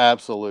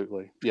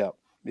 Absolutely. Yeah.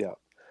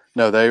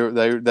 No,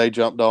 they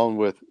jumped on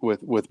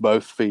with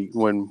both feet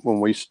when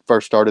we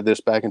first started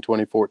this back in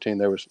 2014.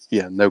 There was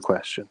no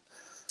question.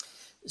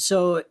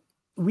 So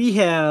we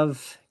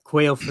have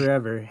Quail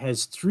Forever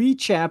has 3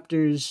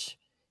 chapters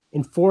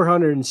and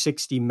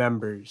 460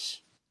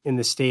 members in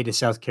the state of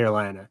South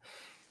Carolina.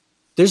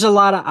 There's a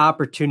lot of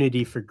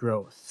opportunity for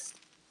growth.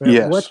 Right?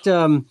 Yes.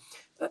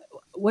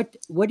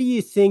 What do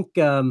you think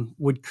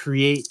would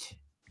create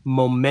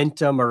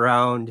momentum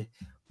around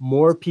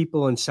more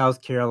people in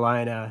South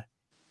Carolina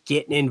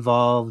getting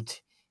involved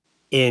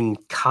in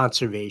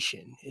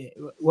conservation?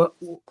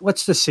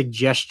 What's the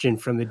suggestion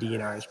from the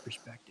DNR's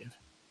perspective?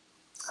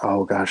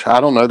 Oh gosh,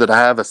 I don't know that I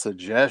have a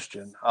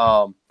suggestion.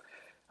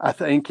 I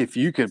think if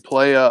you could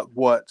play up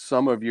what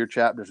some of your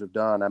chapters have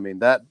done, I mean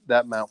that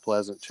Mount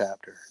Pleasant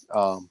chapter,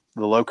 the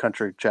Low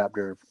Country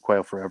chapter of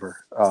Quail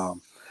Forever,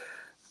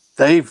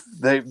 they've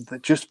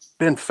just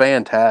been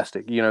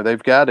fantastic.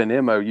 They've got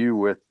an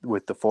MOU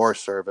with the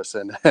Forest Service,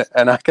 and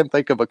I can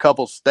think of a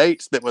couple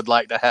states that would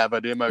like to have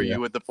an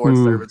MOU with the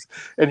Forest Service.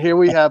 And here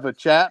we have a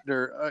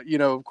chapter,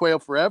 Quail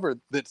Forever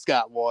that's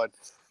got one.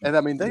 And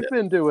I mean, they've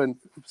been doing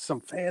some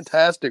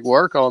fantastic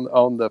work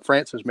on the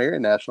Francis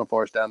Marion National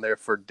Forest down there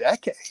for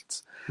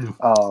decades.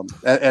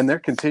 And they're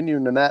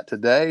continuing in that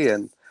today.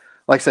 And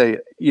like I say,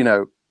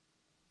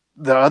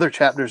 the other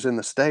chapters in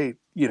the state,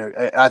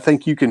 I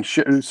think you can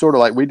sort of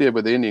like we did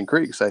with Indian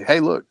Creek, say,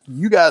 hey, look,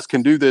 you guys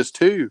can do this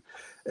too,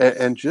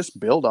 and just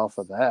build off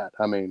of that.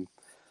 I mean,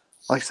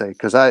 like I say,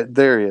 because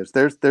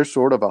there's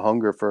sort of a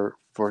hunger for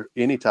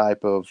any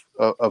type of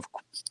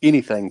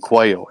anything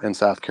quail in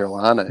South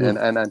Carolina,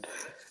 and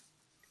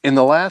in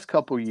the last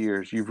couple of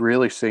years, you've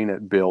really seen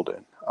it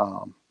building.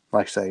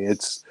 Like I say,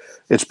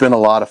 it's been a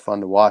lot of fun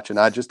to watch, and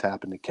I just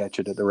happened to catch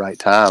it at the right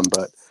time.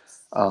 But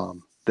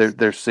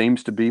there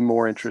seems to be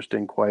more interest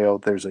in quail.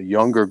 There's a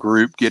younger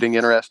group getting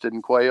interested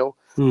in quail,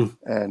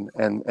 and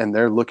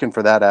they're looking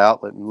for that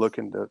outlet and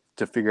looking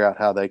to figure out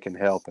how they can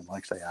help. And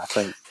like I say, I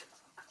think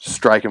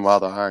striking while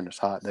the iron is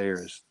hot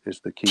there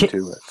is the key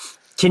to it.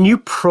 Can you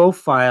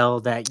profile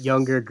that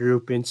younger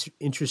group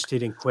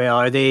interested in quail?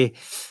 Are they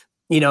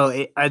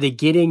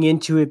getting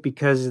into it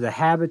because of the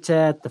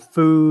habitat, the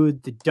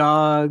food, the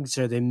dogs?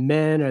 Are they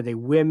men? Are they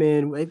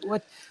women?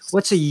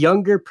 What's a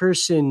younger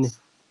person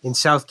in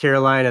South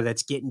Carolina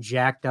that's getting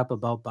jacked up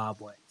about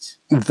bobwhites?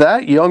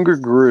 That younger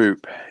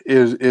group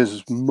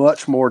is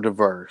much more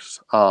diverse.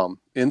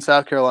 In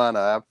South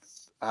Carolina,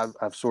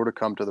 I've sort of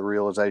come to the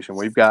realization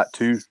we've got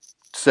 2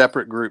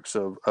 separate groups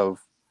of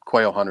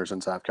quail hunters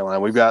in South Carolina.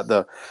 We've got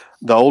the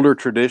older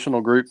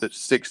traditional group that's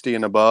 60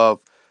 and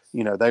above.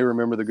 They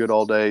remember the good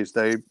old days.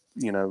 They,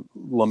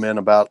 lament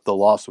about the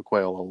loss of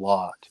quail a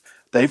lot.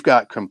 They've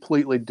got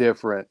completely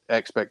different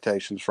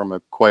expectations from a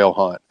quail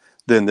hunt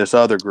than this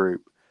other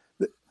group.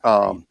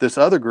 This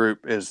other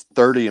group is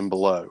 30 and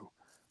below.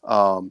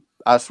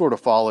 I sort of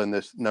fall in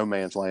this no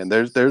man's land.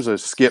 There's a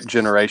skip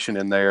generation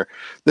in there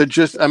that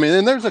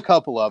and there's a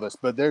couple of us,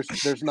 but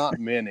there's not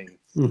many.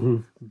 Mm-hmm.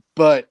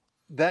 But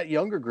that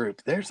younger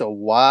group, there's a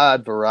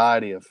wide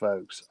variety of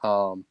folks.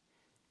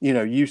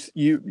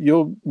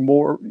 You'll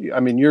more. I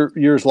mean,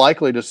 you're as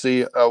likely to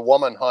see a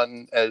woman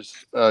hunting as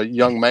a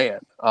young man.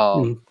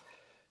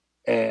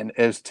 And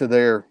as to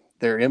their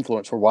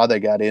influence or why they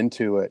got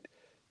into it,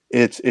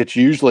 it's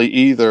usually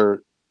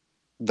either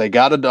they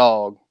got a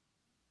dog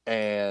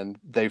and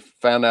they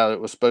found out it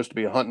was supposed to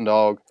be a hunting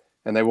dog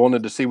and they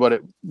wanted to see what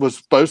it was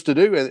supposed to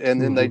do,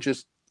 and then they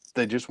just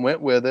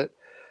went with it.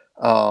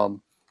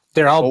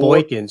 They're all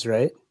Boykins,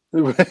 right?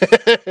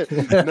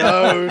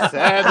 No,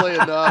 sadly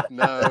enough,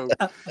 no.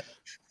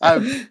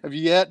 I've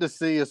yet to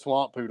see a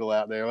swamp poodle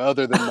out there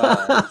other than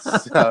mine.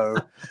 So,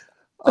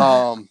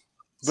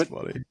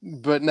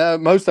 but no,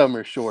 most of them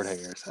are short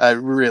hairs.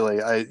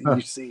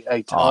 You see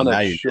a ton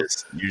of.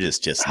 You're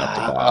just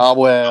not.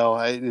 Well,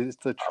 it's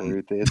the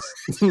truth.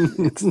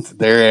 It's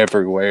they're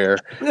everywhere.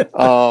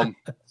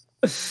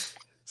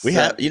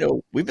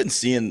 We've been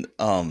seeing,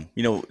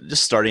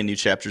 just starting new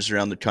chapters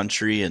around the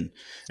country and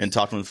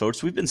talking with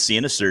folks. We've been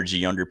seeing a surge of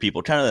younger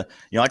people, kind of,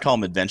 I call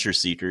them adventure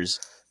seekers.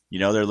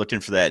 They're looking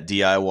for that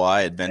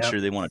DIY adventure.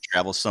 Yep. They want to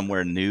travel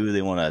somewhere new.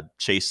 They want to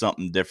chase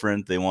something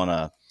different. They want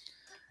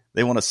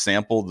to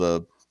sample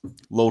the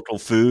local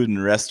food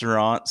and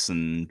restaurants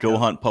and go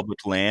hunt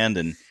public land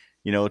and,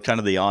 kind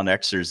of the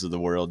on-Xers of the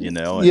world, And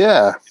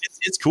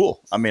it's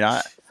cool. I mean,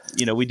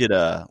 we did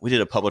a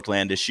public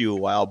land issue a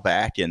while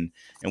back and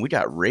we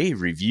got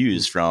rave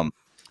reviews from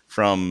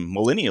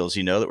millennials,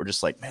 that were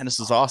just like, man, this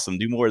is awesome.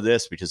 Do more of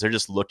this, because they're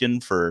just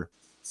looking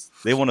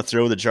they want to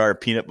throw the jar of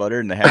peanut butter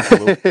and the half a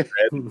little bread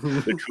in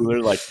the cooler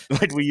like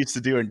we used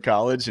to do in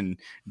college and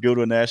go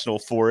to a national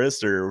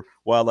forest or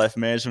wildlife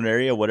management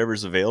area,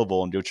 whatever's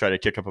available, and go try to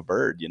kick up a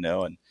bird, and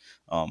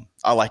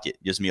I like it.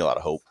 It gives me a lot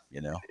of hope,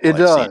 It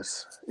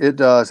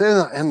does.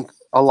 And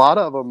a lot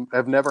of them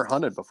have never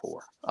hunted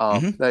before.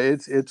 Mm-hmm.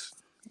 It's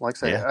like I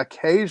say,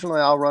 occasionally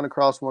I'll run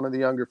across one of the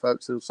younger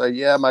folks who'll say,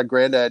 yeah, my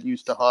granddad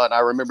used to hunt. I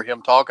remember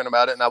him talking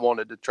about it and I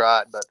wanted to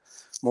try it. But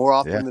more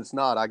often than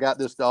not, I got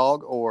this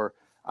dog or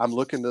I'm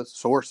looking to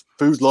source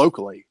food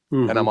locally.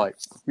 Mm-hmm. And I'm like,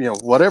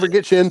 whatever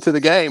gets you into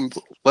the game,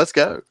 let's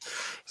go.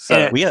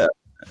 So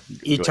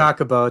you talk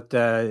about,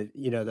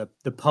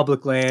 the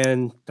public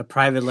land, the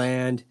private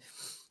land,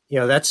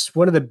 that's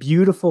one of the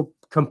beautiful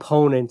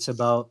components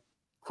about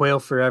Quail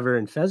Forever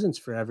and Pheasants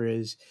Forever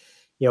is,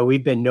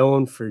 we've been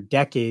known for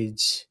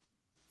decades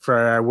for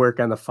our work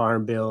on the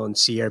Farm Bill and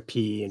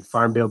CRP and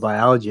Farm Bill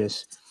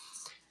biologists.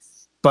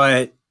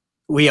 But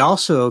we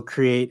also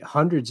create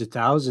hundreds of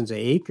thousands of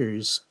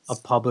acres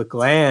of public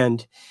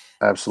land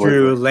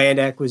through land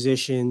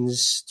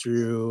acquisitions,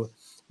 through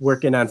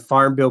working on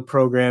Farm Bill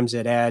programs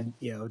that add,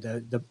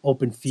 the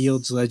open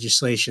fields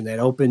legislation that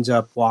opens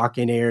up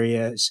walk-in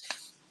areas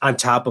on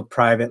top of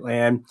private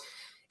land.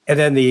 And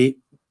then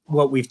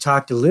what we've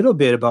talked a little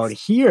bit about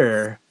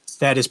here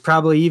that is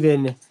probably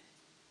even,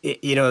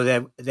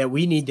 that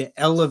we need to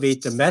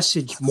elevate the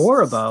message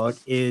more about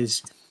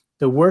is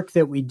the work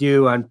that we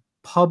do on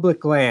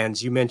public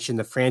lands. You mentioned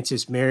the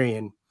Francis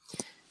Marion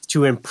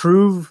to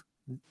improve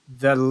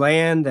the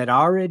land that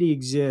already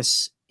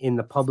exists in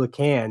the public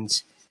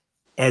hands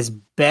as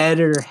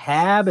better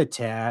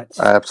habitat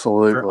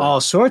for all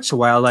sorts of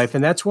wildlife.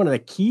 And that's one of the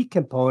key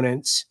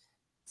components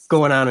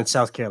going on in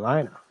South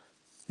Carolina.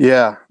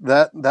 Yeah,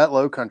 that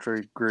Low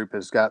Country group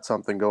has got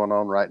something going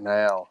on right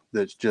now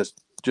that's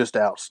just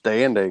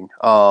outstanding.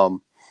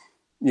 Like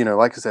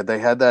I said, they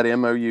had that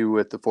MOU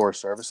with the Forest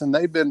Service, and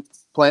they've been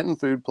planting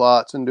food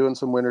plots and doing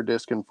some winter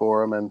disking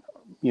for them, and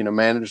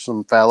manage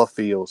some fallow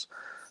fields.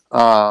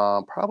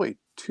 Probably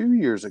 2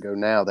 years ago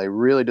now, they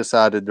really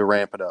decided to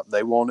ramp it up.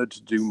 They wanted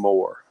to do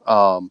more.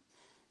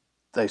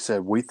 They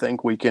said, we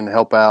think we can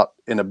help out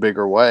in a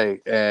bigger way,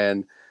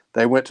 and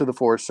they went to the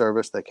Forest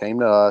Service. They came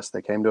to us.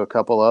 They came to a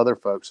couple other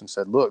folks and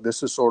said, look,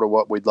 this is sort of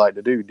what we'd like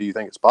to do. Do you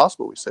think it's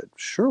possible? We said,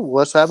 sure, well,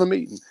 let's have a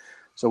meeting.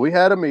 So we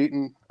had a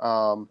meeting,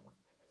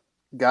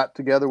 got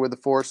together with the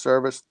Forest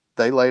Service.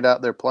 They laid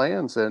out their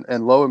plans,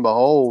 and lo and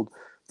behold,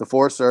 the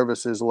Forest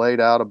Service has laid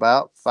out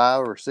about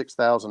 5,000 or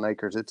 6,000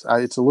 acres. It's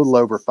a little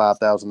over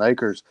 5,000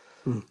 acres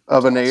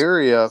of an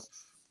area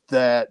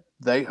that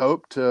they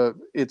hope to.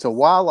 It's a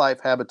wildlife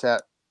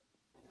habitat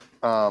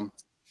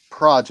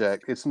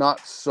project. It's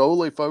not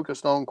solely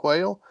focused on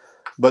quail,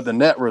 but the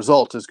net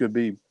result is going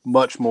to be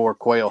much more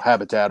quail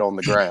habitat on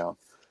the ground.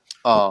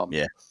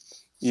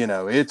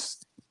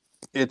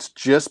 It's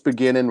just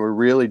beginning. We're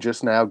really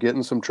just now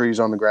getting some trees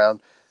on the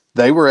ground.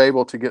 They were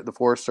able to get the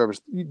Forest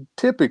Service.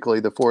 Typically,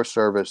 the Forest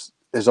Service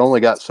has only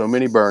got so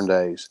many burn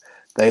days.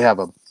 They have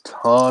a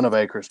ton of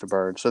acres to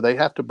burn, so they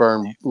have to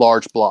burn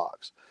large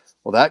blocks.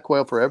 Well, that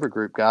Quail Forever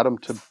group got them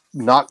to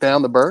knock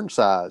down the burn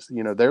size.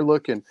 They're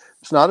looking,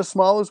 it's not as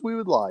small as we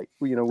would like.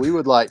 We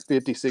would like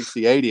 50,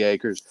 60, 80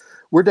 acres.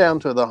 We're down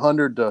to the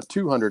 100 to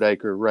 200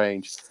 acre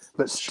range.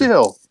 But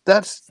still,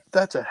 that's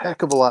a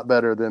heck of a lot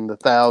better than the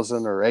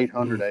 1,000 or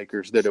 800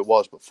 acres that it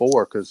was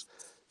before, because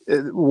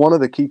one of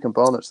the key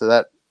components of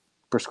that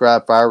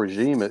prescribed fire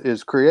regime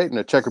is creating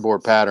a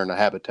checkerboard pattern of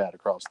habitat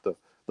across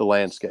the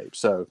landscape.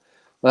 So,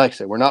 like I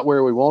said, we're not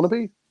where we want to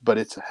be, but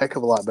it's a heck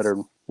of a lot better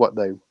than what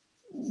they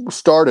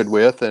started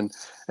with, and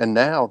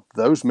now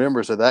those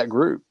members of that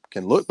group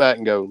can look back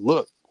and go,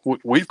 look,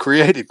 we've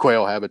created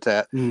quail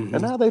habitat, and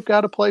now they've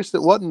got a place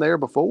that wasn't there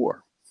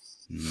before.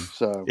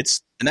 So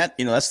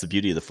that's the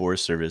beauty of the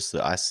Forest Service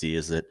that I see,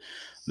 is that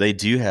they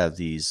do have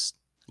these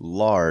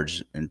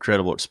large,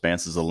 incredible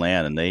expanses of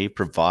land, and they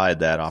provide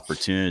that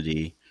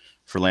opportunity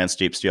for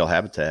landscape scale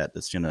habitat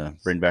that's going to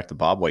bring back the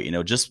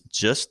bobwhite,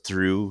 just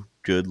through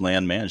good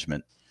land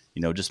management,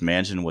 just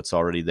managing what's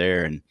already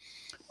there. And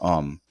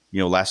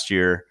last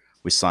year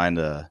we signed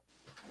a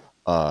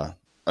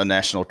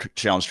national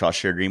challenge cost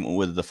share agreement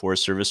with the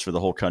Forest Service for the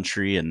whole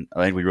country. And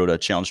I think we wrote a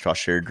challenge cost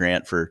share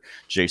grant for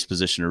Jake's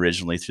position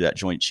originally through that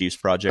Joint Chiefs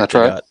project. That's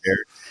right. Got there.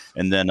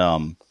 And then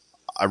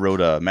I wrote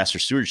a master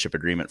stewardship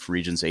agreement for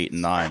regions 8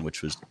 and 9,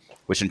 which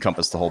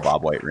encompassed the whole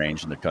bobwhite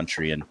range in the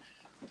country. And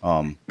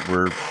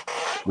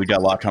we've got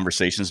a lot of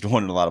conversations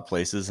going in a lot of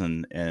places,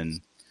 and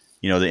the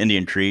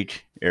Indian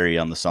Creek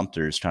area on the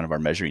Sumter is kind of our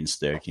measuring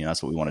stick.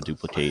 That's what we want to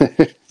duplicate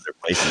other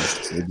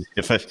places.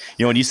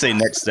 When you say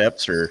next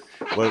steps or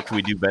what can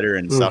we do better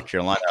in South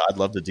Carolina, I'd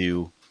love to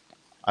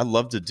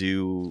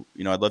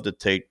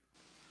take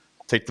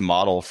the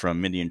model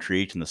from Indian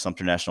Creek and the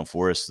Sumter National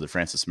Forest to the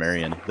Francis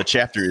Marion. The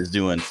chapter is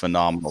doing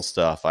phenomenal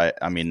stuff. I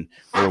mean,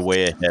 we're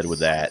way ahead with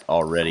that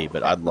already,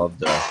 but I'd love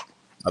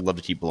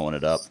to keep blowing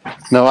it up.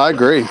 No, I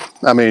agree.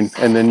 I mean,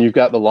 and then you've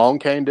got the Long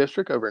Cane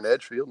District over in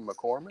Edgefield and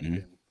McCormick.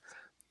 And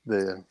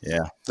the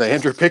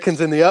Andrew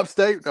Pickens in the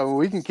upstate. I mean,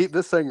 we can keep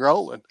this thing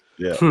rolling.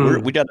 Yeah,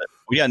 we got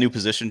a new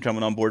position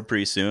coming on board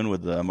pretty soon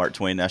with the Mark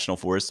Twain National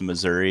Forest in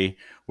Missouri.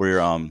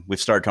 We've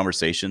started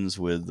conversations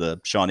with the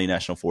Shawnee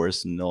National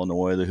Forest in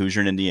Illinois, the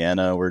Hoosier in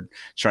Indiana. We're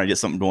trying to get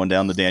something going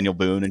down the Daniel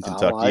Boone in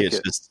Kentucky.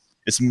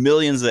 It's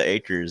millions of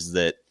acres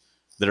that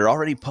that are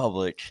already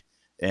public.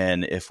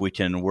 And if we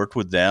can work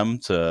with them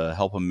to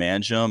help them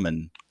manage them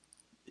and,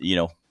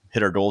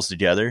 hit our goals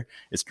together,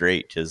 it's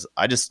great. Because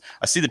I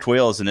see the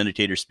quail as an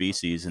indicator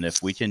species. And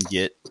if we can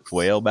get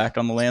quail back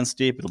on the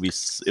landscape,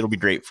 it'll be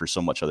great for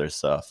so much other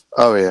stuff.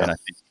 Oh yeah. And I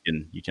think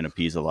you can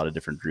appease a lot of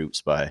different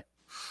groups by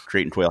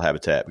creating quail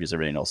habitat, because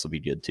everything else will be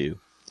good too.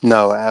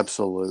 No,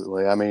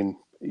 absolutely. I mean,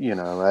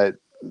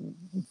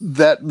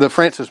 that the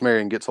Francis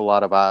Marion gets a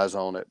lot of eyes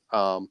on it.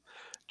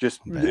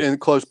 Just in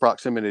close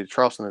proximity to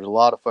Charleston, there's a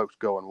lot of folks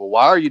going, well,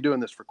 why are you doing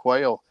this for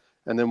quail?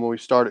 And then when we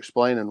start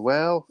explaining,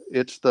 well,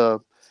 it's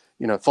the,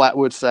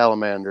 flatwood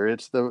salamander,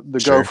 it's the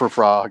gopher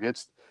frog,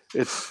 it's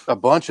a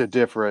bunch of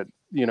different,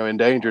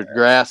 endangered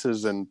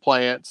grasses and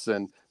plants.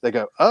 And they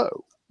go, oh,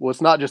 well,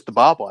 it's not just the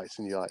bobwhites.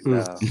 And you're like,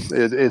 no,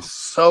 it's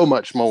so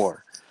much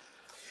more.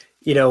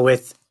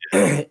 With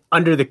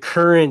under the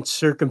current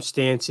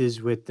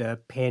circumstances with the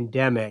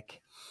pandemic,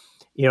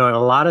 in a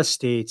lot of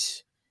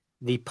states,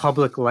 the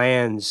public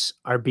lands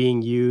are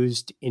being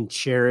used and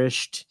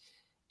cherished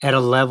at a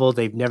level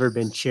they've never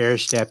been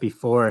cherished at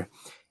before.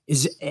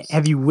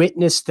 Have you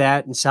witnessed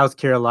that in South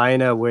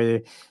Carolina,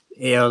 where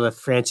the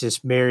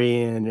Francis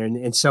Marion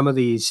and some of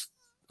these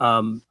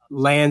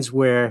lands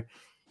where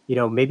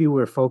maybe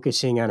we're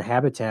focusing on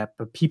habitat,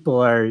 but people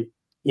are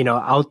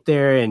out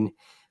there and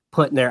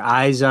putting their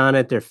eyes on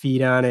it, their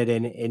feet on it,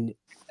 and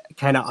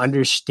kind of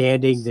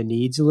understanding the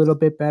needs a little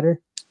bit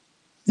better?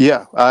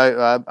 Yeah,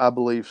 I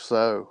believe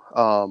so.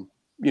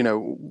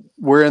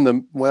 We're in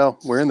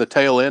the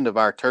tail end of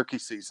our turkey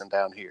season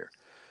down here.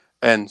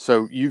 And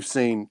so you've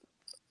seen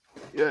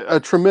a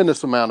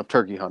tremendous amount of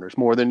turkey hunters,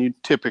 more than you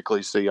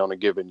typically see on a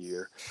given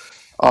year.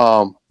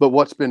 But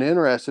what's been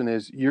interesting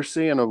is you're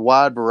seeing a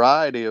wide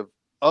variety of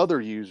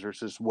other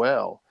users as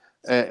well.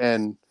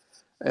 And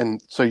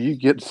so you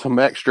get some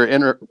extra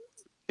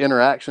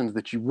interactions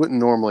that you wouldn't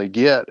normally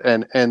get.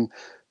 And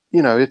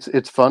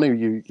it's funny,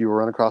 you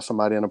run across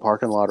somebody in a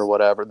parking lot or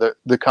whatever,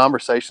 the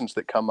conversations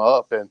that come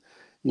up, and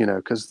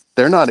because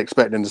they're not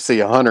expecting to see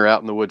a hunter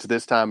out in the woods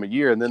this time of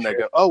year, and then they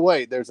go, oh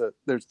wait, there's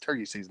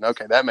turkey season,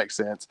 okay, that makes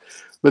sense.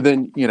 But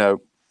then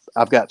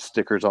I've got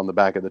stickers on the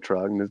back of the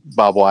truck, and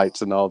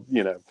bobwhites and all,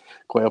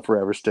 Quail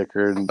Forever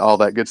sticker and all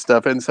that good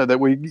stuff, and so that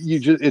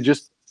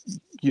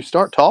you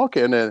start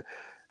talking, and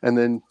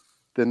then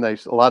they,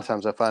 a lot of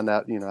times I find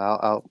out,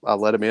 I'll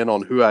let them in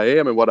on who I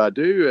am and what I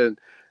do,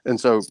 and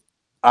so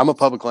I'm a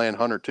public land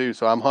hunter too,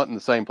 so I'm hunting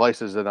the same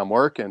places that I'm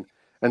working.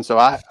 And so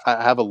I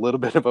have a little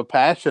bit of a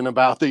passion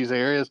about these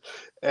areas,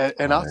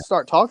 and I'll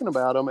start talking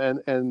about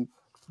them, and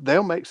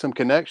they'll make some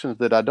connections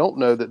that I don't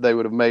know that they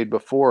would have made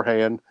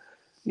beforehand,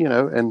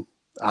 and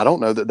I don't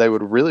know that they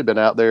would have really been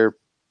out there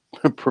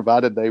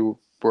provided they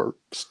were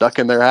stuck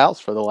in their house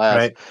for the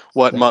last,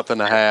 month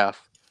and a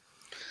half.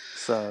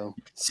 So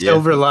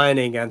silver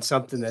lining on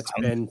something that's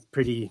been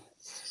pretty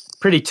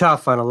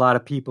tough on a lot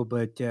of people,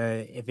 but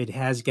if it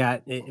has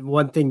got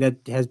one thing that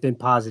has been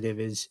positive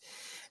is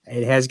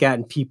it has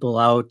gotten people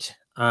out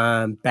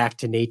back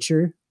to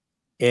nature.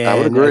 And I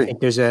would agree. I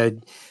think there's a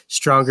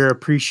stronger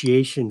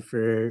appreciation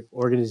for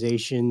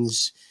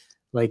organizations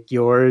like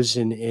yours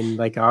and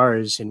like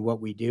ours and what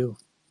we do.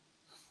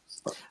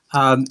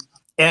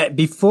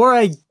 Before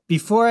I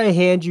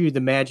hand you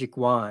the magic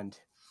wand,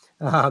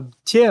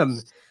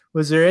 Tim,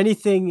 was there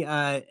anything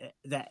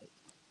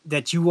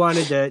that you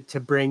wanted to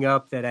bring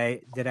up that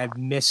I've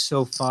missed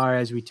so far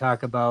as we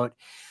talk about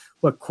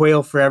what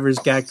Quail Forever's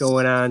got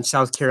going on,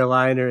 South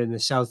Carolina and the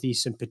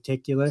Southeast in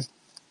particular?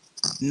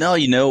 No,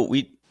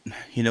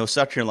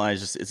 South Carolina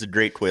is it's a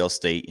great quail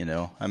state.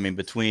 I mean,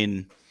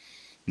 between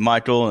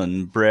Michael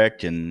and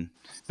Brick and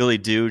Billy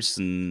Dukes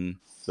and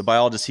the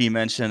biologists he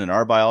mentioned and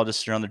our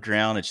biologists around the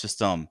ground, it's just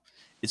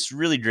it's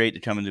really great to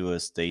come into a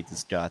state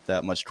that's got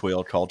that much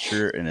quail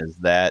culture and is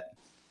that,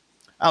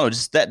 I don't know,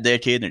 just that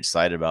dedicated and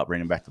excited about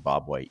bringing back the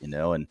bobwhite,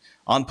 and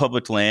on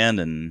public land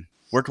and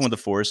working with the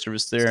Forest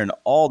Service there and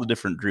all the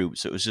different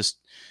groups.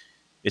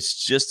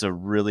 It's just a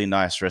really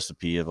nice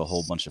recipe of a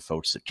whole bunch of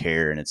folks that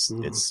care, and it's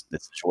a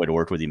joy to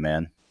work with you,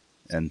 man.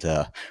 And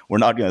we're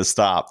not going to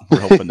stop.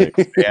 We're hoping to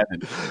expand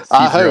and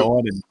keep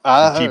growing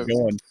and keep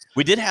going.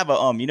 We did have a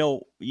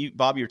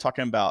Bob, you were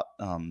talking about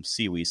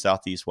SEWE,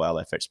 Southeast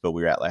Wildlife Expo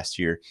we were at last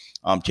year.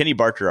 Kenny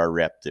Barker, our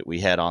rep that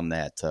we had on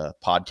that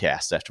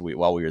podcast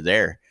while we were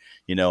there.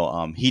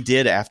 He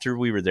did, after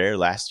we were there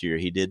last year,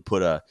 he did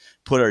put our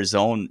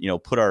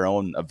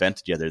own event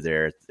together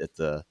there at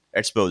the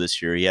expo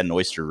this year. He had an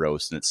oyster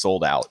roast and it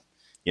sold out.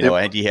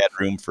 I think he had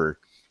room for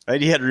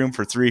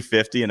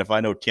 350. And if I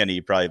know Kenny,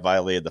 he probably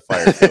violated the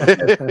fire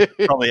code.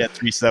 Probably had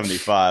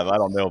 375. I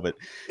don't know, but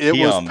it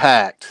was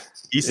packed.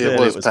 He said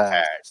it was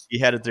packed. He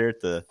had it there at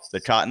the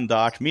Cotton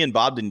Dock. Me and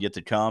Bob didn't get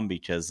to come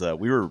because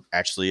we were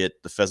actually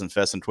at the Pheasant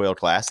Fest and Quail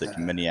Classic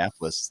in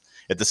Minneapolis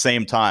at the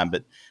same time.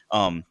 But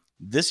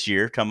this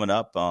year coming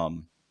up,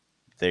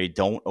 they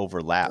don't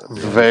overlap.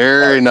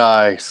 Very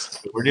nice.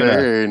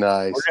 Very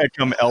nice. We're gonna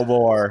come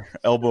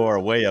elbow our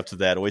way up to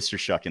that oyster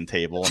shucking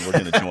table, and we're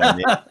gonna join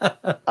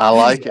in. I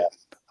like it.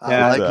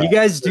 You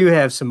guys do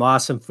have some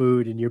awesome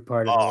food in your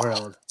part of the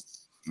world.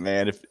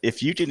 Man,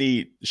 if you can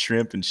eat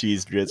shrimp and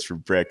cheese grits for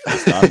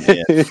breakfast, I'm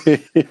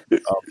in.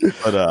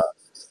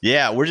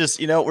 Yeah, we're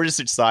just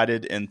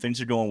excited and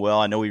things are going well.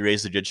 I know we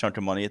raised a good chunk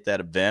of money at that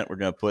event. We're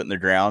going to put in the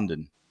ground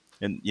and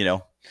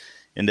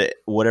into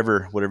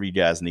whatever you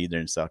guys need there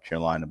in South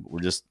Carolina.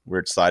 But we're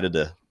excited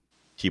to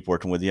keep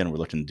working with you, and we're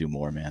looking to do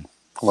more, man.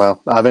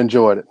 Well, I've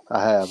enjoyed it.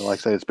 I have. Like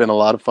I say, it's been a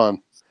lot of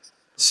fun.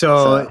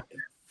 So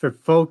for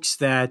folks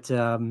that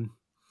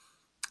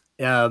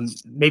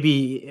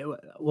maybe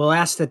we'll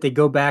ask that they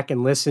go back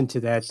and listen to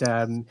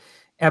that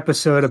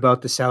episode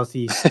about the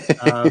Southeast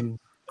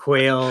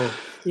quail,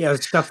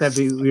 stuff that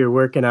we were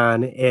working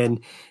on, and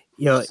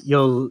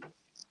you'll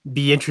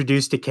be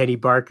introduced to Kenny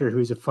Barker,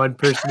 who's a fun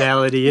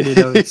personality in and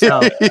of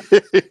itself.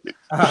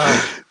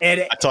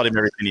 And I taught him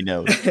everything he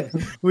knows.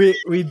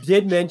 we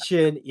did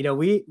mention,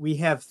 we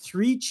have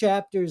 3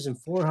 chapters and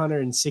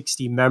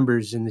 460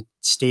 members in the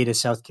state of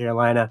South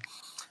Carolina.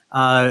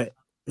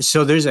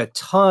 So there's a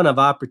ton of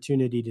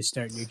opportunity to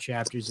start new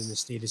chapters in the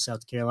state of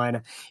South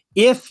Carolina.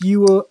 If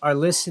you are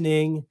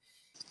listening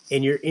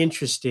and you're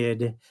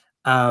interested,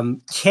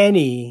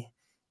 Kenny,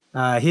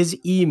 his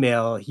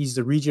email, he's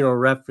the regional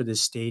rep for the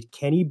state,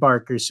 Kenny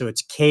Barker. So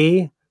it's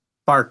K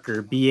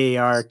Barker, Barker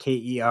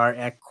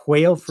at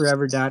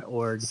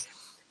quailforever.org.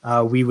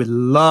 We would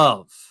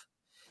love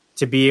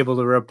to be able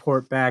to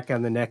report back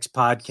on the next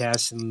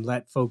podcast and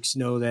let folks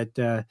know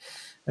that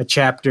a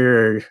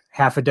chapter or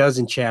half a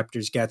dozen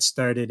chapters got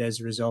started as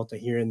a result of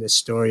hearing this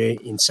story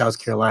in South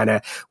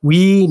Carolina.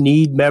 We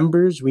need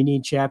members. We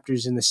need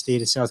chapters in the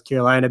state of South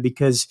Carolina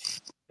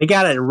because they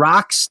got a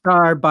rock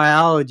star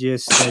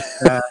biologist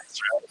that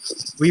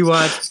we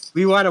want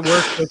to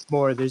work with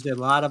more. There's a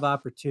lot of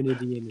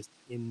opportunity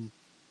in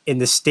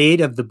the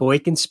state of the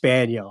Boykin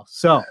Spaniel.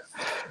 So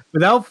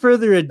without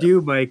further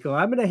ado, Michael,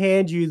 I'm going to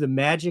hand you the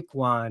magic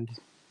wand.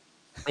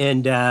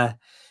 And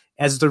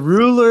as the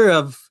ruler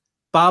of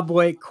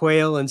bobwhite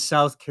quail in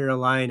South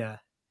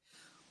Carolina,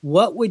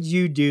 what would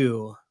you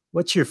do?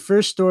 What's your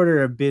first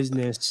order of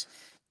business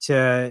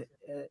to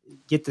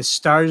get the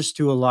stars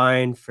to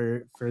align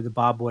for the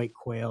bobwhite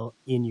quail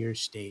in your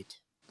state?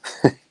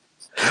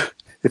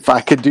 If I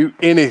could do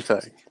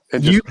anything.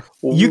 You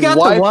got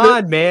the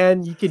wand,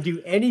 man. You can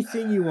do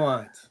anything you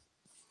want.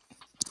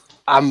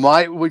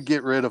 I would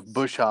get rid of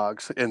bush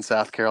hogs in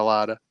South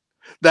Carolina.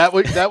 That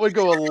would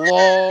go a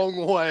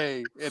long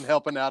way in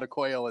helping out a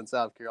quail in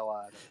South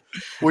Carolina.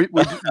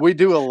 We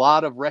do a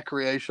lot of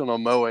recreational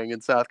mowing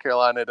in South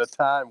Carolina at a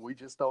time. We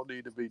just don't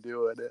need to be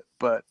doing it.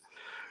 But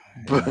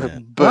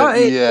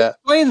yeah.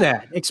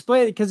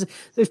 Explain it, because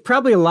there's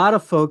probably a lot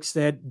of folks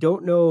that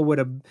don't know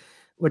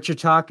what you're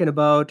talking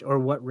about or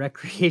what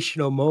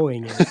recreational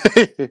mowing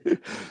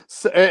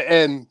is.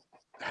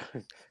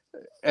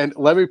 And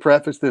let me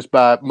preface this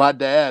by my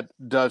dad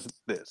does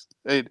this.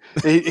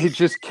 He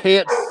just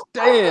can't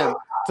stand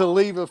to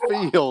leave a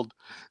field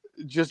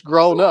just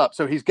grown up.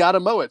 So he's got to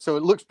mow it so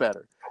it looks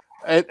better.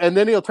 And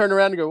then he'll turn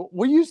around and go,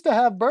 we used to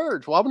have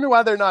birds. Well, I wonder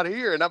why they're not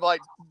here. And I'm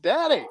like,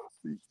 Daddy,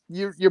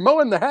 you're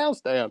mowing the house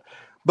down.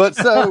 But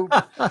so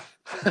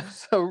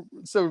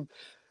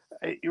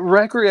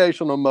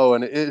recreational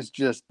mowing is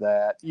just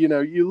that.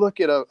 You look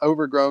at an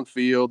overgrown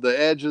field, the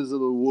edges of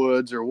the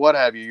woods or what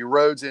have you, your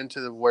roads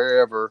into the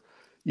wherever,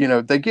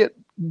 they get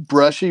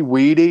brushy,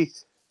 weedy.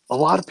 A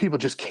lot of people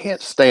just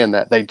can't stand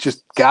that. They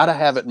just got to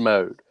have it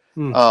mowed.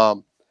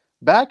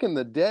 Back in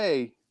the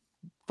day,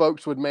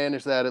 folks would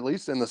manage that, at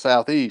least in the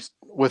Southeast,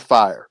 with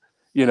fire.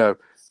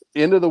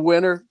 Into the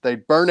winter,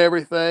 they'd burn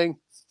everything.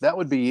 That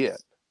would be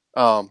it.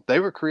 They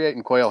were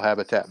creating quail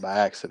habitat by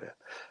accident.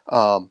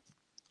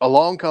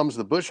 Along comes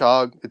the bush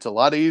hog. It's a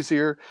lot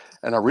easier,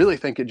 and I really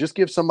think it just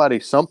gives somebody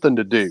something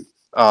to do.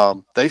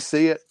 They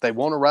see it. They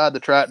want to ride the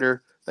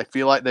tractor. They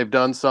feel like they've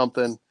done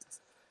something.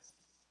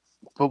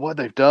 But what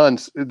they've done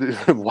is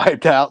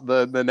wiped out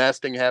the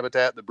nesting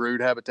habitat, the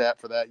brood habitat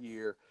for that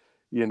year,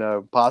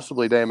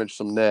 possibly damaged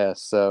some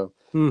nests. So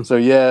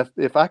yeah,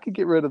 if I could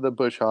get rid of the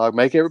bush hog,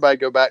 make everybody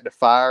go back to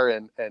fire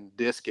and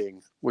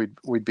disking,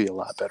 we'd be a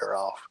lot better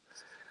off.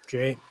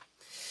 Great.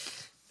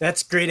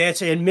 That's a great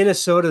answer. In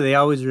Minnesota, they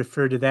always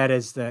refer to that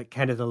as the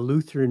kind of the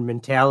Lutheran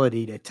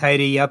mentality to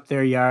tidy up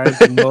their yards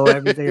and mow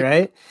everything,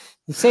 right?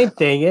 The same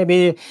thing. I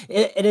mean,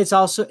 and it's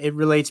also, it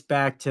relates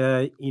back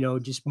to,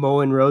 just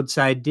mowing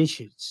roadside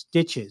ditches,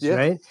 yeah.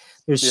 Right?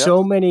 There's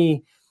so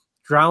many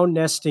ground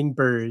nesting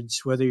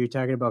birds, whether you're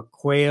talking about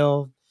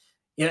quail,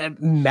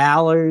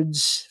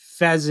 mallards,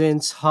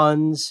 pheasants,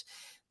 huns,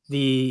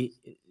 the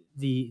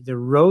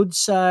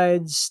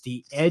roadsides,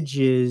 the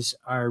edges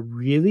are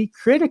really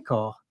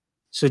critical.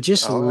 So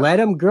just let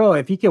them grow.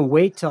 If you can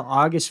wait till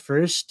August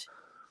 1st,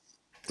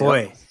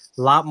 boy,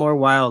 a lot more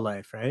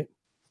wildlife, right?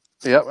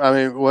 Yep. I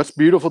mean, what's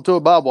beautiful to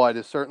a bobwhite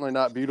is certainly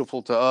not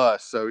beautiful to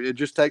us. So it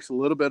just takes a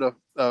little bit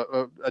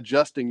of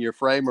adjusting your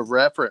frame of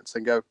reference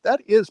and go, that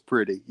is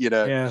pretty.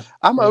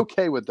 I'm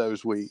okay with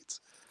those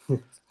weeds.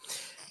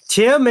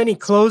 Tim, any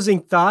closing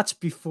thoughts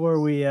before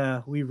we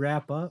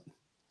wrap up?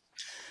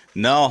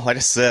 No, like I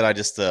said, I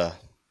just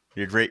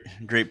you're a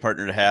great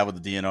partner to have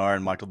with the DNR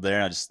and Michael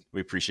there. And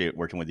we appreciate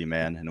working with you,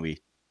 man. And we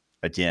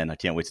again, I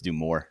can't wait to do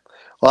more.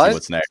 Well, See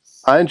what's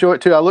next. I enjoy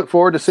it too. I look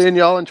forward to seeing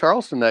y'all in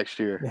Charleston next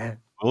year. Yeah.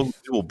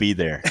 We'll be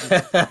there.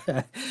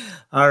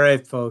 All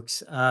right,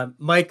 folks.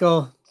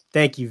 Michael,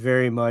 thank you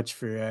very much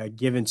for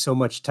giving so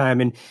much time.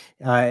 And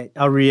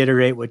I'll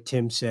reiterate what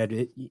Tim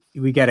said.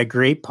 We got a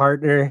great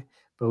partner,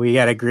 but we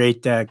got a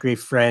great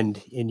friend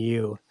in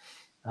you.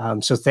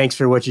 So thanks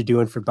for what you're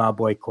doing for Bob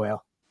White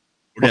Quail.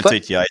 We're gonna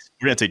take the ice.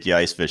 We're gonna take the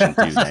ice fishing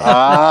too.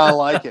 I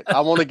like it. I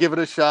want to give it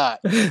a shot.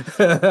 That's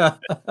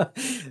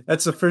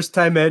the first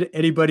time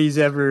anybody's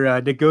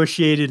ever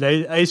negotiated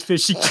an ice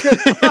fishing trip.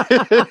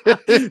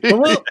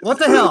 What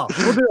the hell?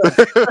 We'll do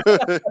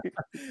it.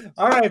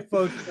 All right,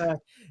 folks.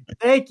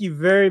 Thank you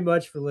very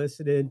much for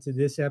listening to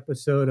this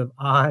episode of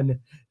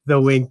On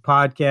the Wing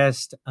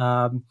podcast.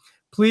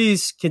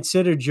 Please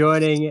consider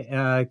joining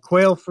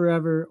Quail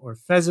Forever or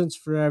Pheasants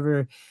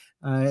Forever.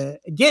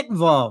 Get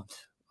involved.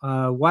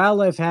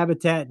 Wildlife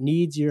Habitat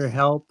needs your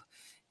help,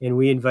 and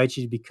we invite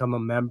you to become a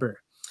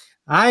member.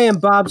 I am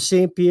Bob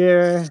St.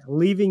 Pierre,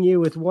 leaving you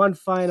with one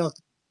final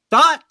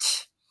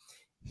thought.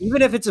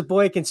 Even if it's a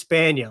Boykin and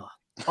Spaniel,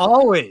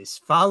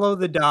 always follow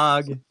the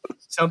dog.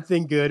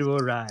 Something good will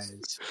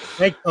rise.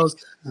 Thanks,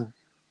 folks.